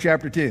Daniel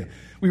chapter 2.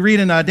 We read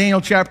in Daniel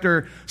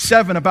chapter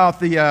 7 about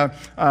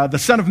the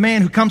Son of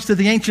Man who comes to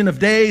the Ancient of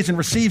Days and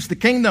receives the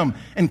kingdom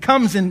and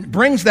comes and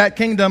brings that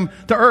kingdom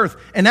to earth.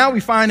 And now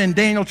we find in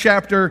Daniel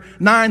chapter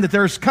 9 that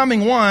there's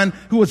coming one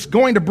who is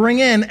going to bring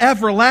in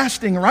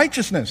everlasting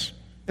righteousness.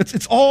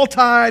 It's all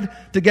tied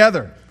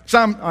together.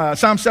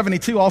 Psalm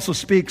 72 also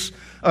speaks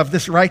of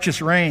this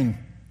righteous reign.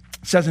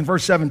 It says in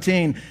verse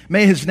 17,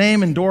 "May his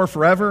name endure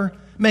forever.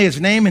 May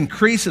his name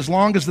increase as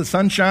long as the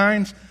sun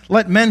shines.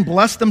 Let men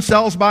bless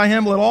themselves by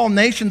him. Let all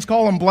nations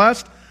call him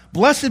blessed.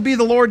 Blessed be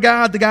the Lord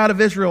God, the God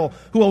of Israel,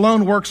 who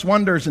alone works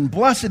wonders. And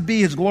blessed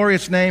be his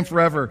glorious name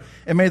forever.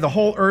 And may the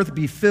whole earth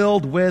be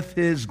filled with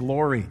his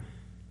glory."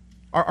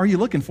 Are you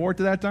looking forward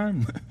to that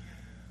time?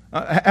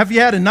 Have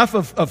you had enough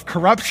of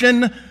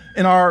corruption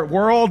in our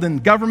world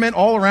and government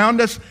all around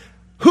us?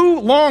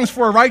 Who longs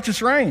for a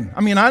righteous reign?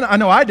 I mean, I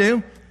know I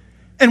do.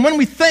 And when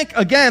we think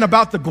again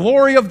about the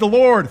glory of the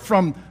Lord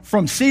from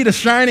sea to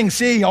shining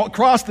sea, all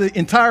across the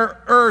entire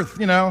earth,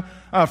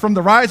 from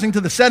the rising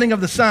to the setting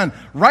of the sun,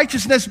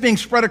 righteousness being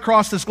spread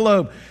across this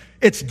globe,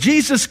 it's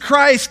Jesus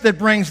Christ that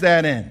brings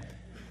that in.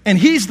 And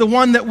he's the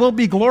one that will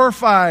be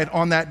glorified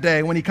on that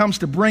day when he comes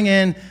to bring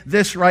in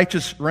this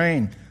righteous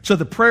reign. So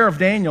the prayer of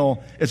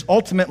Daniel is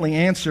ultimately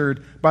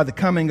answered by the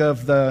coming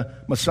of the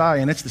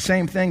Messiah. And it's the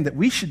same thing that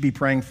we should be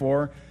praying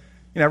for.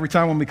 Every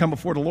time when we come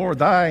before the Lord,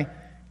 thy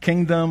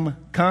kingdom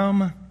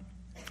come,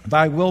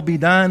 thy will be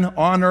done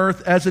on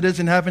earth as it is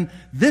in heaven.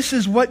 This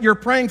is what you're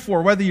praying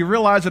for, whether you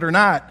realize it or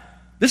not.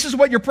 This is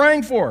what you're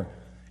praying for.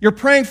 You're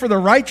praying for the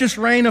righteous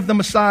reign of the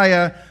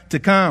Messiah to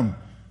come.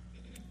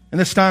 And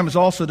this time is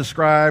also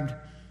described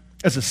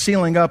as a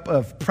sealing up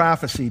of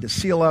prophecy, to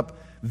seal up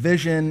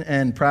vision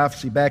and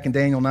prophecy. Back in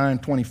Daniel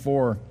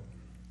 9:24,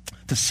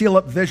 to seal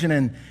up vision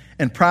and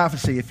and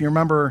prophecy. If you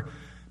remember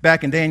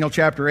back in Daniel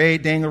chapter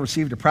 8, Daniel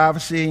received a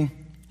prophecy.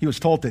 He was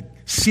told to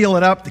seal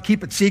it up, to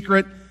keep it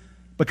secret,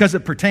 because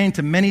it pertained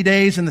to many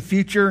days in the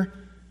future.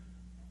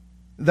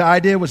 The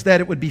idea was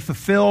that it would be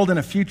fulfilled in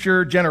a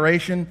future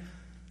generation.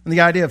 And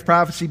the idea of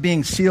prophecy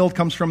being sealed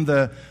comes from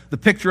the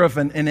picture of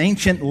an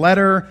ancient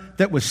letter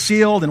that was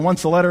sealed. And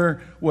once the letter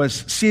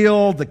was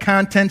sealed, the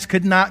contents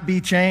could not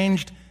be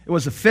changed. It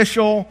was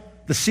official.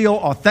 The seal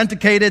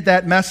authenticated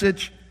that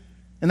message.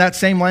 And that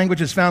same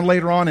language is found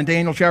later on in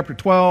Daniel chapter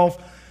 12,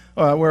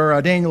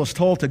 where Daniel is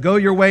told to go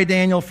your way,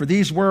 Daniel, for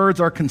these words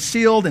are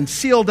concealed and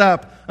sealed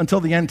up until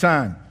the end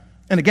time.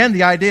 And again,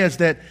 the idea is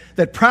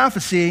that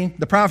prophecy,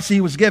 the prophecy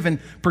he was given,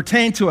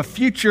 pertained to a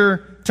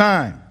future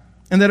time,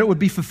 and that it would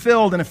be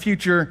fulfilled in a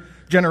future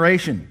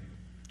generation.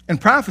 And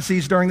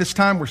prophecies during this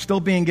time were still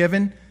being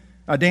given.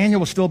 Daniel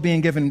was still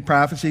being given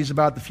prophecies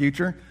about the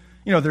future.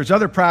 You know, there's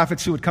other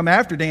prophets who would come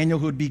after Daniel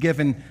who would be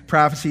given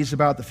prophecies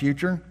about the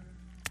future.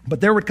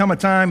 But there would come a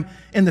time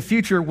in the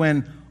future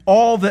when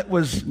all that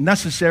was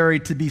necessary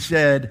to be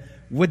said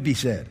would be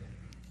said.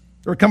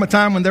 There would come a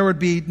time when there would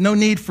be no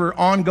need for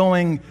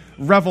ongoing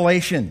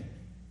revelation,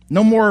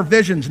 no more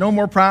visions, no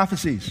more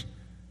prophecies.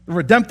 The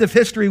redemptive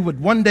history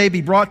would one day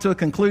be brought to a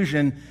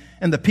conclusion,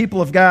 and the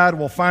people of God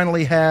will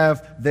finally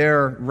have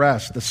their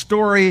rest. The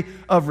story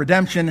of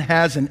redemption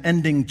has an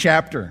ending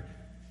chapter.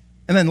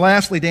 And then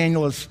lastly,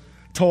 Daniel is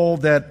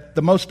told that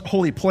the most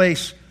holy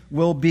place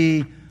will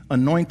be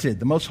anointed.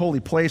 The most holy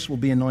place will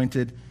be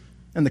anointed.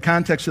 In the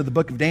context of the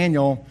book of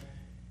Daniel,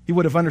 he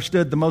would have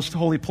understood the most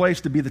holy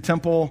place to be the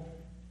temple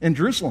in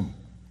Jerusalem.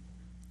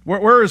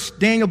 Where has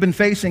Daniel been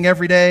facing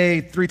every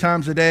day, 3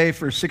 times a day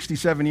for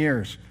 67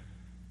 years?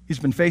 He's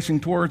been facing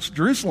towards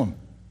Jerusalem.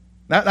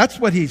 That's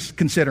what he's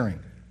considering.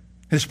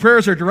 His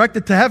prayers are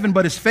directed to heaven,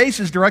 but his face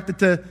is directed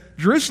to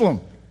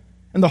Jerusalem.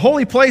 And the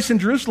holy place in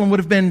Jerusalem would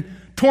have been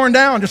torn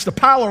down, just a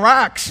pile of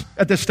rocks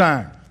at this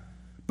time.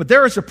 But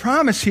there is a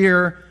promise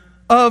here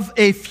of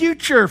a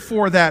future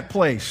for that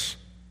place.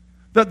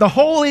 That the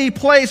holy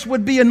place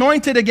would be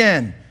anointed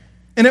again,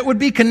 and it would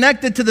be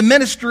connected to the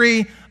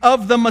ministry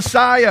of the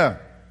Messiah.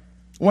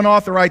 One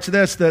author writes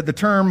this, the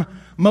term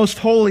most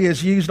holy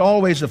is used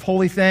always of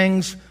holy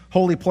things,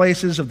 holy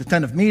places, of the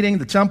tent of meeting,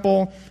 the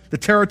temple, the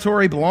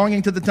territory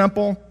belonging to the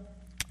temple.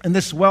 And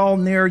this well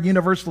near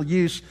universal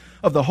use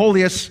of the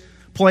holiest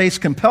place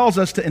compels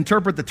us to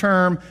interpret the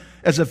term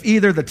as of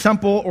either the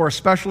temple or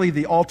especially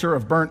the altar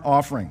of burnt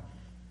offering.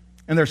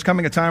 And there's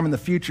coming a time in the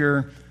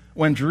future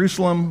when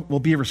Jerusalem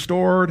will be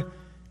restored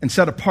and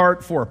set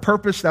apart for a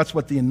purpose. That's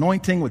what the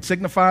anointing would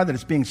signify, that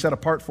it's being set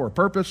apart for a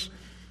purpose.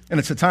 And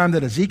it's a time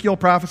that Ezekiel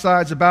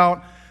prophesies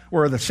about,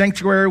 where the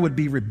sanctuary would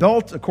be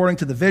rebuilt according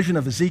to the vision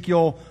of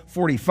Ezekiel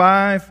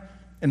 45,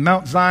 and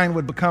Mount Zion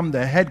would become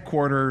the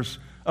headquarters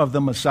of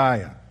the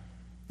Messiah.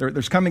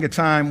 There's coming a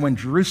time when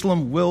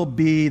Jerusalem will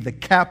be the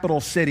capital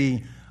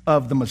city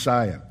of the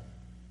Messiah.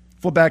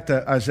 Flip back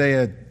to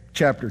Isaiah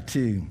chapter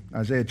 2.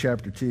 Isaiah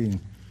chapter 2,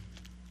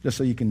 just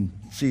so you can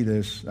see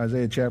this.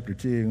 Isaiah chapter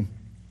 2.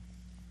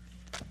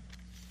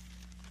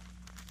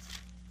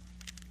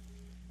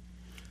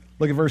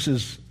 Look at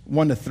verses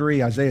 1 to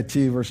 3, Isaiah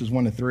 2, verses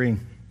 1 to 3. It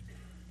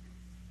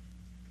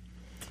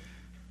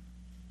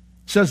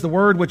says, the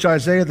word which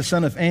Isaiah the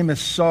son of Amos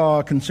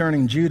saw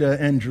concerning Judah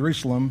and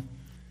Jerusalem.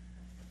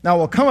 Now it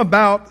will come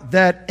about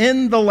that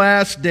in the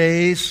last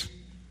days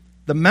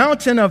the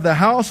mountain of the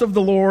house of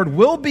the Lord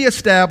will be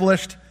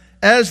established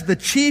as the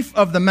chief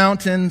of the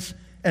mountains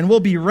and will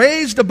be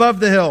raised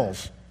above the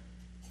hills.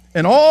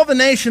 And all the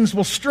nations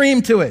will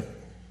stream to it.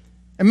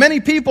 And many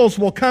peoples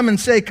will come and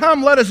say,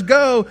 come, let us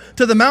go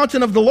to the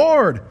mountain of the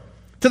Lord,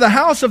 to the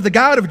house of the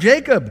God of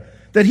Jacob,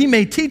 that he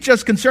may teach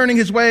us concerning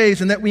his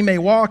ways, and that we may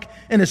walk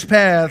in his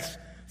paths.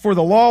 For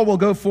the law will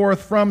go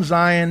forth from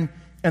Zion,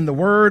 and the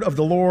word of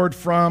the Lord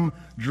from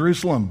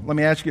Jerusalem. Let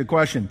me ask you a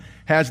question.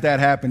 Has that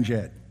happened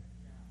yet?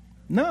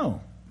 No.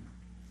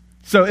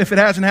 So if it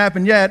hasn't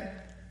happened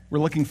yet, we're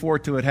looking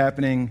forward to it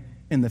happening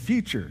in the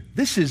future.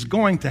 This is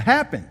going to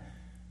happen.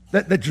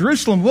 That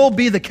Jerusalem will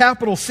be the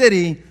capital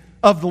city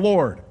of the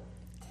Lord.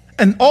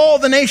 And all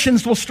the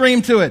nations will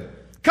stream to it.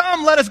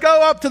 Come, let us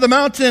go up to the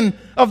mountain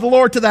of the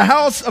Lord, to the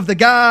house of the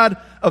God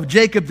of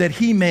Jacob, that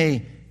he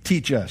may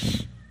teach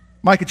us.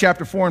 Micah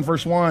chapter 4 and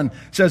verse 1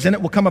 says, and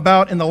it will come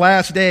about in the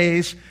last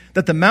days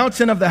that the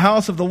mountain of the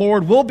house of the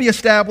Lord will be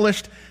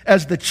established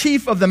as the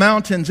chief of the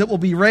mountains. It will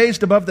be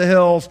raised above the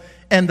hills,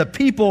 and the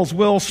peoples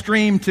will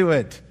stream to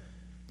it.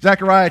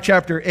 Zechariah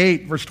chapter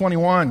 8, verse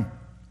 21.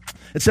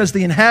 It says,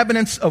 the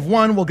inhabitants of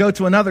one will go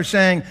to another,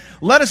 saying,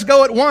 let us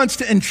go at once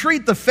to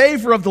entreat the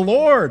favor of the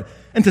Lord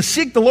and to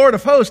seek the Lord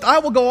of hosts. I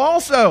will go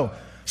also.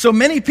 So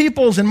many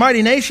peoples and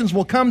mighty nations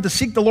will come to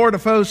seek the Lord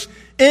of hosts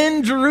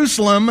in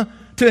Jerusalem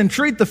to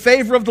entreat the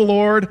favor of the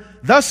Lord.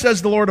 Thus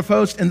says the Lord of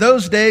hosts, in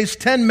those days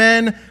 10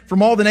 men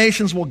from all the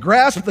nations will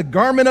grasp the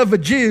garment of a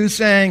Jew,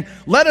 saying,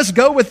 let us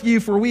go with you,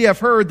 for we have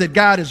heard that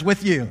God is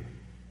with you.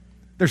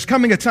 There's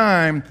coming a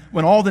time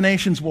when all the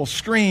nations will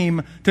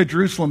stream to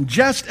Jerusalem,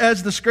 just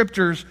as the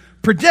scriptures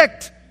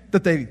predict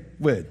that they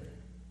would.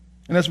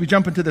 And as we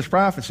jump into this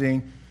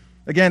prophecy,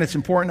 again, it's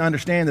important to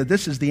understand that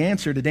this is the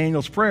answer to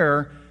Daniel's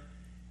prayer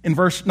in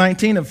verse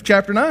 19 of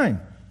chapter 9,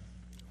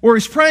 where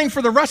he's praying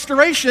for the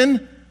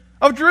restoration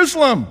of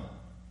Jerusalem.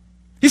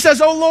 He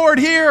says, "O Lord,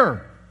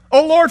 hear.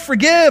 O Lord,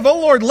 forgive. O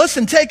Lord,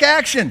 listen, take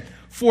action.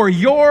 For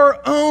your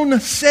own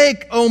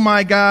sake, O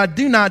my God,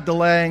 do not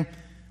delay."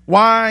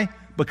 Why?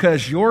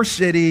 Because your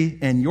city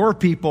and your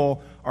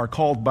people are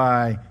called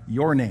by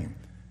your name.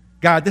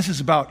 God, this is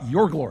about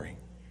your glory.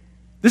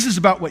 This is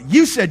about what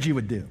you said you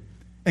would do.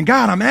 And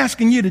God, I'm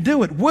asking you to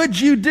do it. Would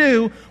you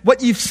do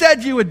what you've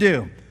said you would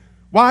do?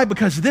 Why?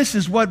 Because this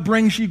is what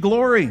brings you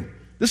glory.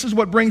 This is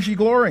what brings you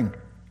glory.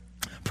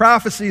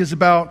 Prophecy is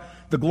about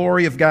the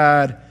glory of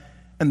God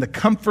and the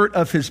comfort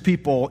of his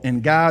people,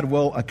 and God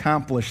will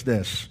accomplish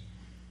this.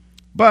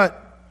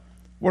 But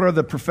what are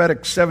the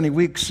prophetic 70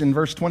 weeks in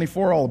verse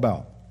 24 all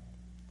about?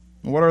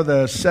 What are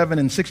the 7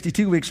 and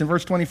 62 weeks in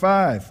verse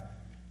 25?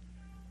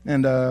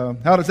 And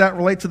how does that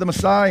relate to the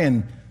Messiah?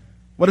 And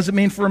what does it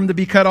mean for him to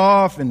be cut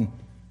off? And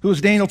who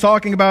is Daniel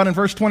talking about in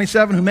verse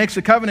 27, who makes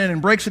a covenant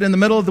and breaks it in the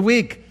middle of the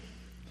week?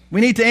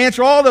 We need to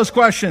answer all those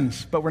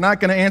questions, but we're not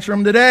going to answer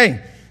them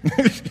today.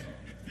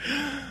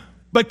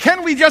 But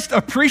can we just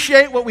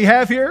appreciate what we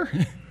have here?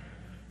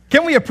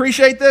 Can we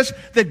appreciate this?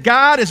 That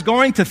God is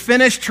going to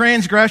finish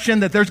transgression,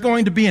 that there's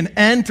going to be an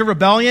end to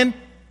rebellion.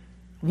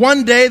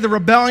 One day the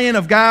rebellion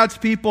of God's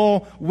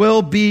people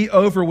will be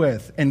over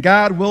with, and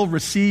God will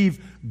receive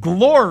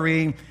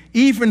glory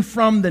even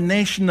from the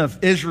nation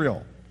of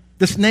Israel.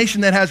 This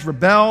nation that has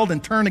rebelled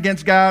and turned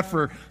against God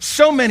for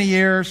so many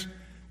years,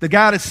 that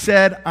God has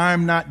said,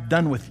 "I'm not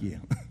done with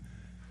you."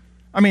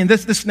 I mean,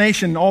 this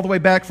nation, all the way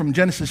back from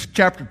Genesis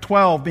chapter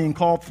 12, being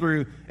called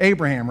through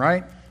Abraham,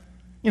 right?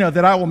 You know,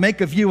 that I will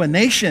make of you a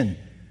nation,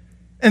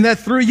 and that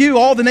through you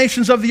all the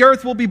nations of the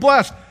earth will be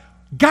blessed.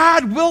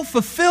 God will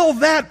fulfill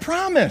that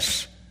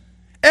promise.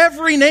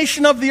 Every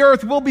nation of the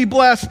earth will be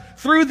blessed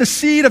through the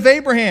seed of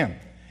Abraham.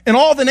 And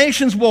all the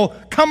nations will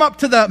come up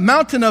to the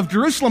mountain of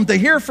Jerusalem to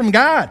hear from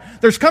God.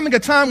 There's coming a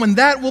time when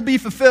that will be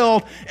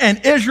fulfilled,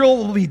 and Israel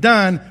will be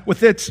done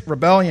with its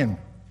rebellion.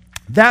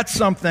 That's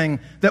something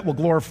that will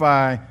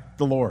glorify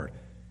the Lord.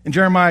 In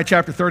Jeremiah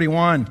chapter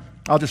 31,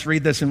 I'll just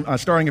read this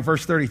starting at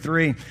verse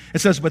 33.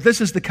 It says, "But this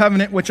is the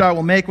covenant which I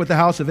will make with the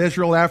house of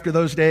Israel after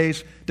those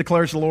days,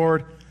 declares the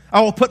Lord.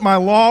 I will put my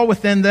law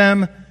within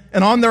them,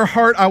 and on their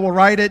heart I will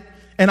write it,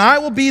 and I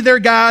will be their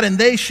God, and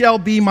they shall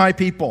be my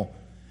people.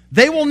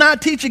 They will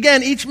not teach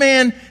again each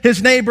man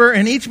his neighbor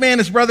and each man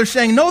his brother,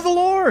 saying, 'Know the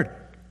Lord.'"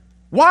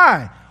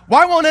 Why?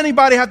 Why won't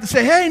anybody have to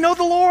say, "Hey, know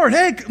the Lord.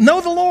 Hey,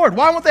 know the Lord"?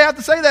 Why won't they have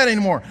to say that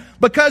anymore?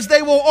 Because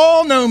they will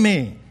all know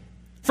me.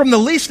 From the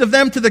least of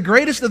them to the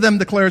greatest of them,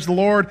 declares the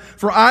Lord.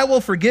 For I will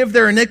forgive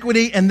their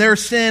iniquity, and their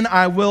sin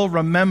I will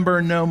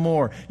remember no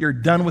more. You're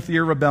done with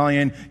your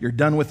rebellion. You're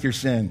done with your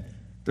sin.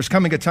 There's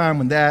coming a time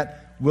when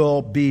that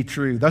will be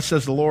true. Thus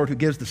says the Lord, who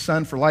gives the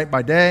sun for light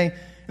by day,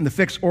 and the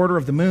fixed order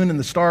of the moon and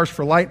the stars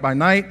for light by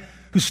night,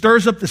 who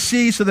stirs up the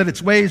sea so that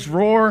its waves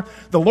roar.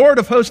 The Lord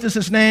of hosts is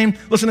his name.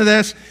 Listen to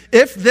this.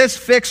 "If this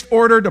fixed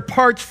order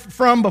departs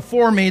from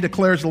before me,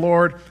 declares the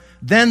Lord,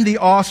 then the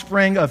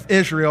offspring of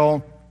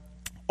Israel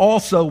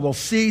also will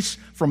cease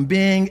from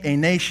being a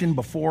nation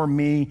before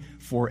me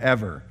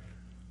forever."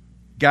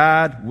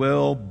 God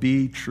will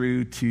be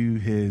true to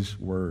his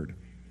word.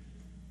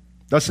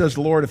 Thus says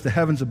the Lord, "If the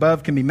heavens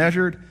above can be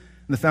measured,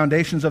 and the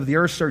foundations of the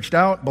earth searched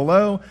out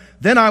below,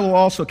 then I will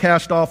also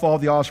cast off all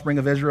the offspring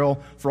of Israel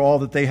for all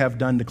that they have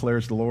done,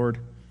 declares the Lord."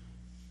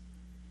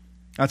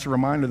 That's a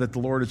reminder that the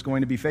Lord is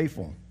going to be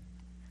faithful.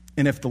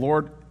 And if the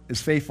Lord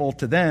is faithful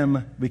to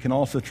them, we can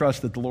also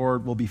trust that the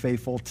Lord will be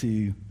faithful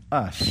to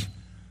us.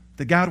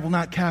 That God will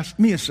not cast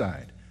me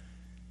aside,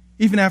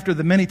 even after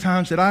the many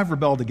times that I've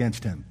rebelled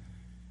against him,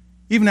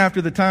 even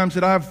after the times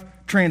that I've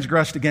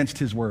transgressed against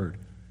his word.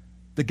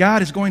 That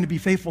God is going to be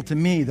faithful to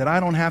me, that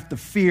I don't have to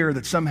fear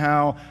that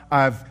somehow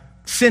I've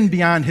sinned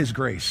beyond his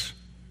grace.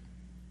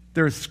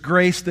 There's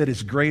grace that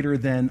is greater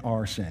than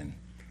our sin.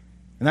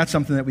 And that's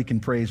something that we can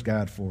praise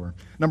God for.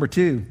 Number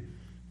 2,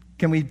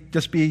 can we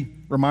just be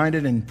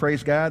reminded and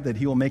praise God that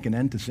he will make an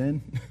end to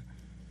sin?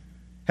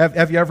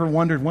 Have you ever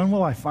wondered, when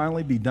will I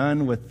finally be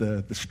done with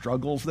the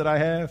struggles that I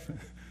have?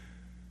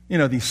 You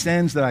know, these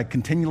sins that I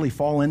continually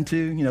fall into,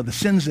 you know, the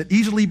sins that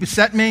easily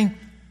beset me.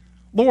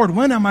 Lord,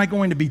 when am I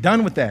going to be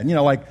done with that? You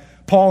know, like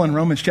Paul in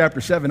Romans chapter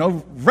 7,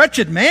 "Oh,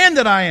 wretched man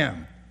that I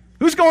am,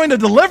 who's going to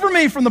deliver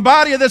me from the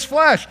body of this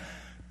flesh?"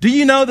 Do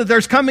you know that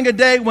there's coming a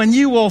day when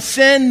you will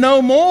sin no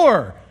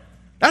more?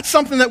 That's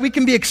something that we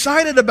can be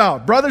excited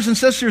about. Brothers and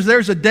sisters,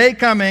 there's a day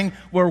coming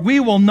where we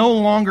will no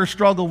longer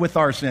struggle with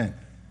our sin.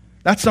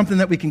 That's something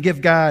that we can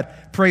give God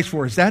praise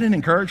for. Is that an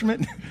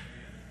encouragement?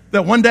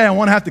 That one day I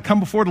won't have to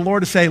come before the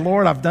Lord to say,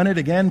 "Lord, I've done it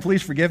again.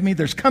 Please forgive me."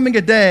 There's coming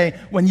a day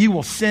when you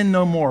will sin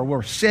no more.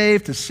 We're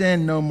saved to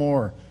sin no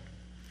more.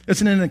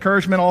 Isn't it an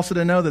encouragement also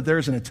to know that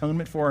there's an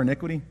atonement for our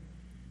iniquity?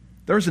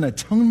 There's an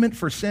atonement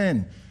for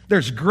sin.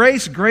 There's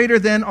grace greater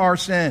than our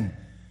sin.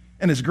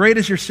 And as great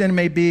as your sin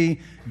may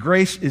be,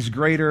 grace is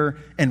greater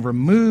and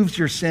removes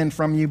your sin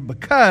from you,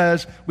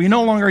 because we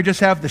no longer just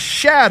have the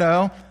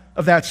shadow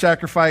of that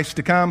sacrifice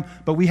to come,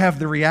 but we have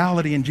the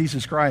reality in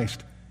Jesus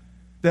Christ,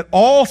 that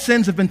all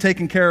sins have been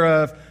taken care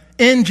of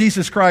in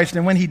Jesus Christ.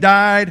 And when he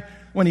died,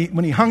 when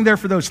he hung there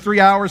for those 3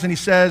 hours and he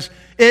says,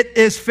 "It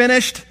is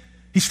finished,"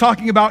 he's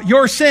talking about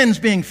your sins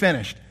being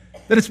finished,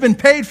 that it's been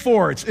paid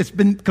for, it's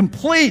been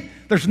complete.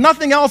 There's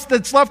nothing else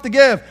that's left to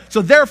give.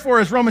 So therefore,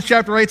 as Romans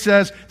chapter 8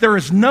 says, there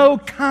is no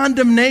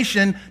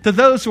condemnation to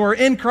those who are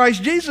in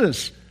Christ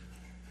Jesus.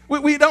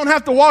 We don't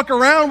have to walk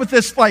around with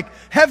this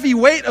heavy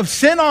weight of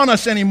sin on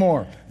us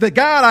anymore. That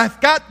God,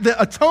 I've got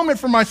the atonement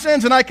for my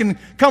sins, and I can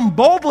come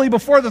boldly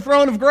before the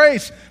throne of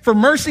grace for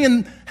mercy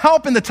and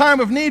help in the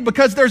time of need,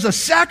 because there's a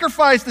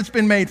sacrifice that's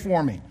been made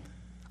for me.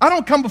 I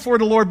don't come before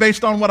the Lord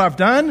based on what I've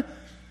done.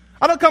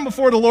 I don't come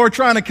before the Lord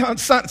trying to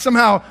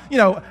somehow,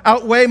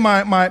 outweigh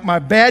my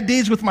bad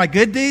deeds with my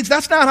good deeds.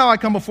 That's not how I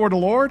come before the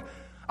Lord.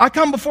 I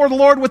come before the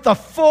Lord with the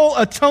full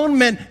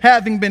atonement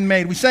having been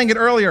made. We sang it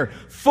earlier.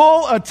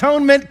 Full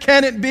atonement,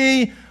 can it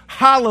be?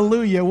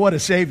 Hallelujah, what a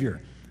Savior.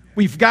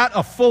 We've got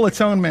a full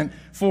atonement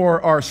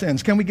for our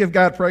sins. Can we give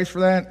God praise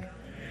for that?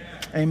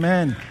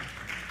 Amen.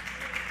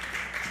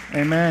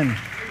 Amen.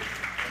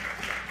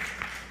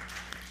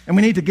 And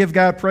we need to give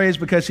God praise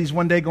because he's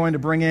one day going to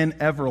bring in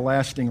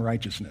everlasting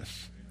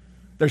righteousness.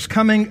 There's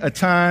coming a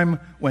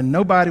time when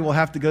nobody will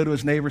have to go to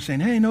his neighbor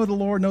saying, "Hey, know the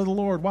Lord, know the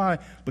Lord." Why?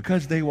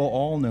 Because they will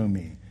all know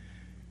me.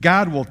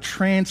 God will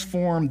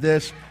transform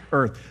this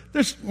earth.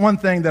 There's one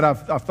thing that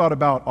I've thought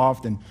about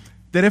often,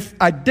 that if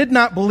I did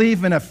not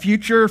believe in a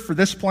future for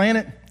this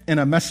planet, in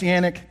a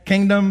messianic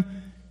kingdom,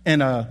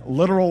 in a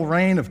literal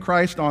reign of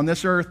Christ on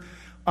this earth,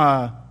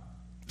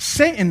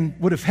 Satan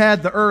would have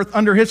had the earth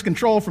under his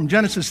control from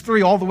Genesis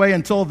 3 all the way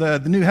until the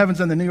new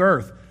heavens and the new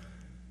earth.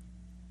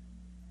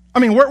 I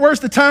mean,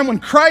 where's the time when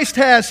Christ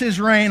has his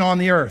reign on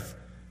the earth?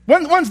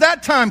 When's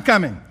that time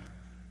coming?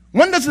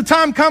 When does the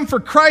time come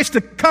for Christ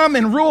to come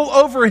and rule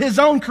over his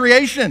own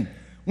creation?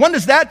 When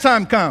does that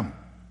time come?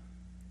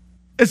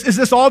 Is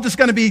this all just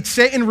going to be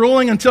Satan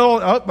ruling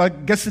until, I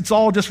guess it's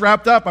all just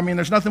wrapped up? I mean,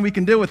 there's nothing we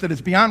can do with it. It's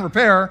beyond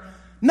repair.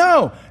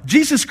 No,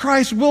 Jesus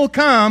Christ will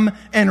come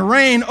and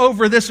reign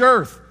over this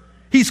earth.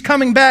 He's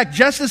coming back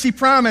just as he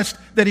promised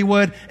that he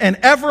would, and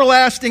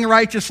everlasting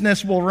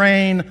righteousness will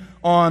reign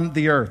on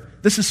the earth.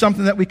 This is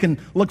something that we can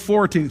look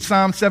forward to.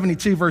 Psalm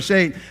 72 verse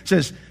 8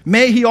 says,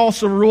 "May he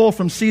also rule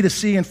from sea to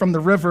sea and from the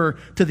river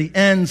to the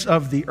ends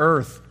of the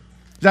earth."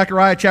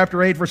 Zechariah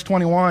chapter 8 verse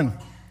 21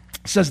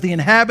 says, "The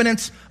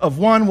inhabitants of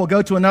one will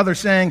go to another,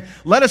 saying,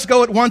 'Let us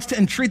go at once to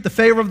entreat the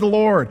favor of the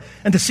Lord,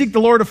 and to seek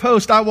the Lord of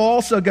hosts, I will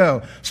also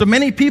go.' So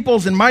many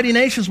peoples and mighty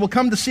nations will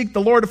come to seek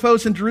the Lord of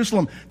hosts in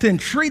Jerusalem, to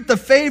entreat the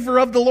favor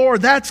of the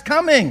Lord." That's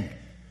coming.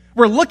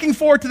 We're looking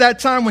forward to that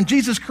time when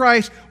Jesus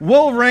Christ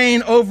will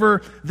reign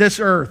over this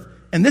earth.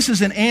 And this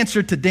is an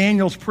answer to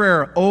Daniel's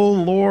prayer. "O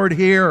Lord,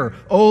 hear.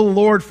 O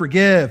Lord,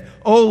 forgive.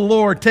 O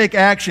Lord, take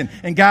action."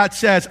 And God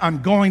says,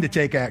 "I'm going to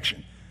take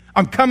action.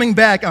 I'm coming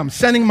back. I'm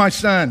sending my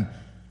son."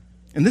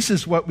 And this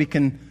is what we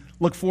can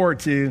look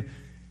forward to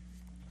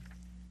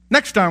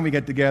next time we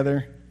get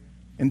together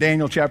in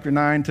Daniel chapter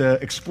 9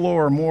 to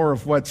explore more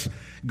of what's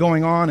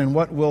going on and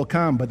what will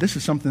come. But this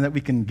is something that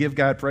we can give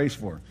God praise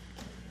for.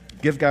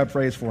 Give God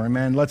praise for.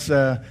 Amen. Let's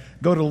go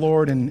to the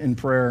Lord in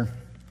prayer.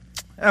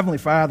 Heavenly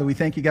Father, we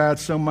thank you, God,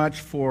 so much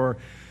for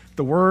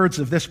the words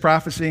of this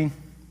prophecy.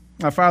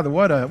 Father,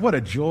 what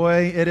a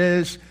joy it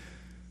is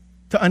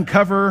to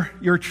uncover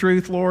your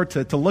truth, Lord,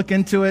 to look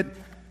into it.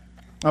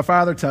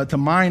 Father, to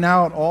mine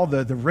out all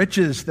the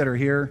riches that are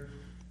here.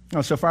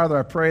 So, Father,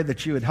 I pray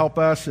that you would help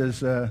us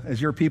as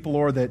your people,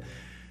 Lord, that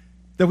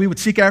we would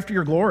seek after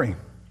your glory.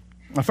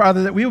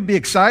 Father, that we would be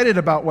excited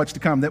about what's to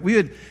come, that we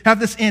would have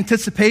this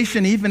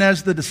anticipation even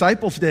as the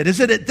disciples did. Is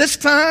it at this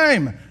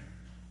time?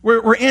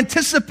 We're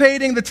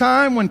anticipating the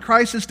time when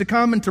Christ is to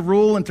come and to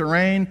rule and to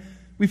reign.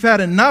 We've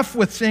had enough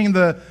with seeing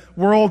the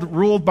world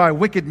ruled by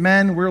wicked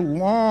men. We're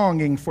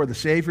longing for the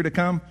Savior to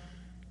come.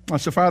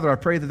 So, Father, I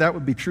pray that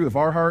would be true of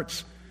our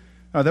hearts,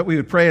 that we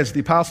would pray as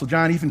the Apostle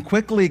John, even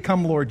quickly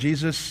come, Lord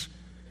Jesus.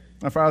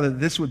 Father,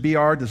 this would be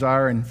our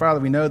desire. And, Father,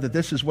 we know that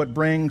this is what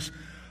brings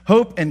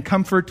hope and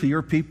comfort to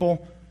your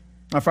people.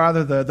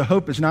 Father, the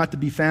hope is not to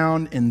be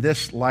found in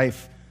this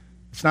life.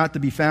 It's not to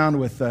be found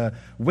with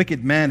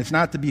wicked men. It's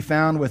not to be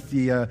found with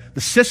the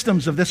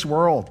systems of this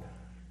world.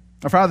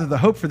 Father, the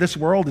hope for this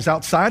world is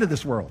outside of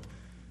this world.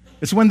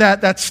 It's when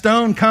that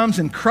stone comes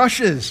and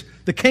crushes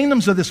the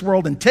kingdoms of this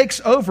world and takes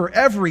over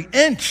every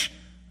inch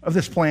of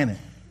this planet.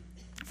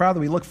 Father,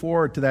 we look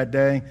forward to that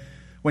day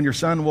when your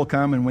Son will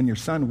come and when your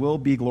Son will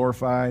be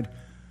glorified.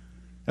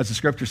 As the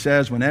Scripture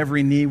says, when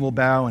every knee will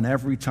bow and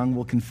every tongue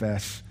will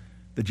confess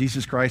that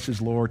Jesus Christ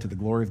is Lord, to the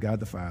glory of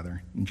God the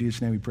Father. In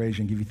Jesus' name we praise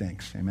you and give you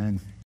thanks. Amen.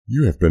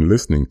 You have been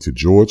listening to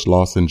George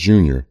Lawson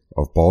Jr.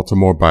 of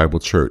Baltimore Bible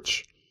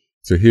Church.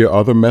 To hear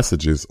other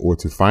messages or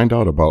to find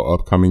out about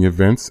upcoming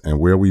events and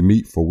where we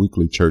meet for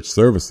weekly church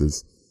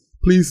services,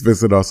 please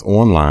visit us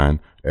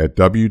online at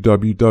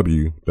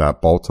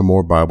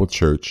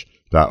www.baltimorebiblechurch.com.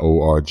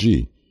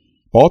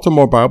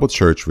 Baltimore Bible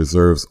Church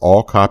reserves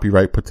all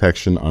copyright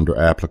protection under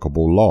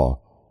applicable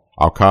law.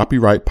 Our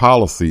copyright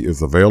policy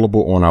is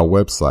available on our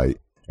website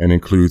and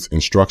includes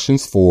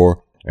instructions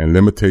for and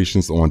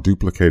limitations on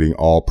duplicating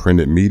all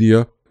printed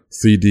media,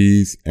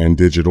 CDs, and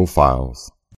digital files.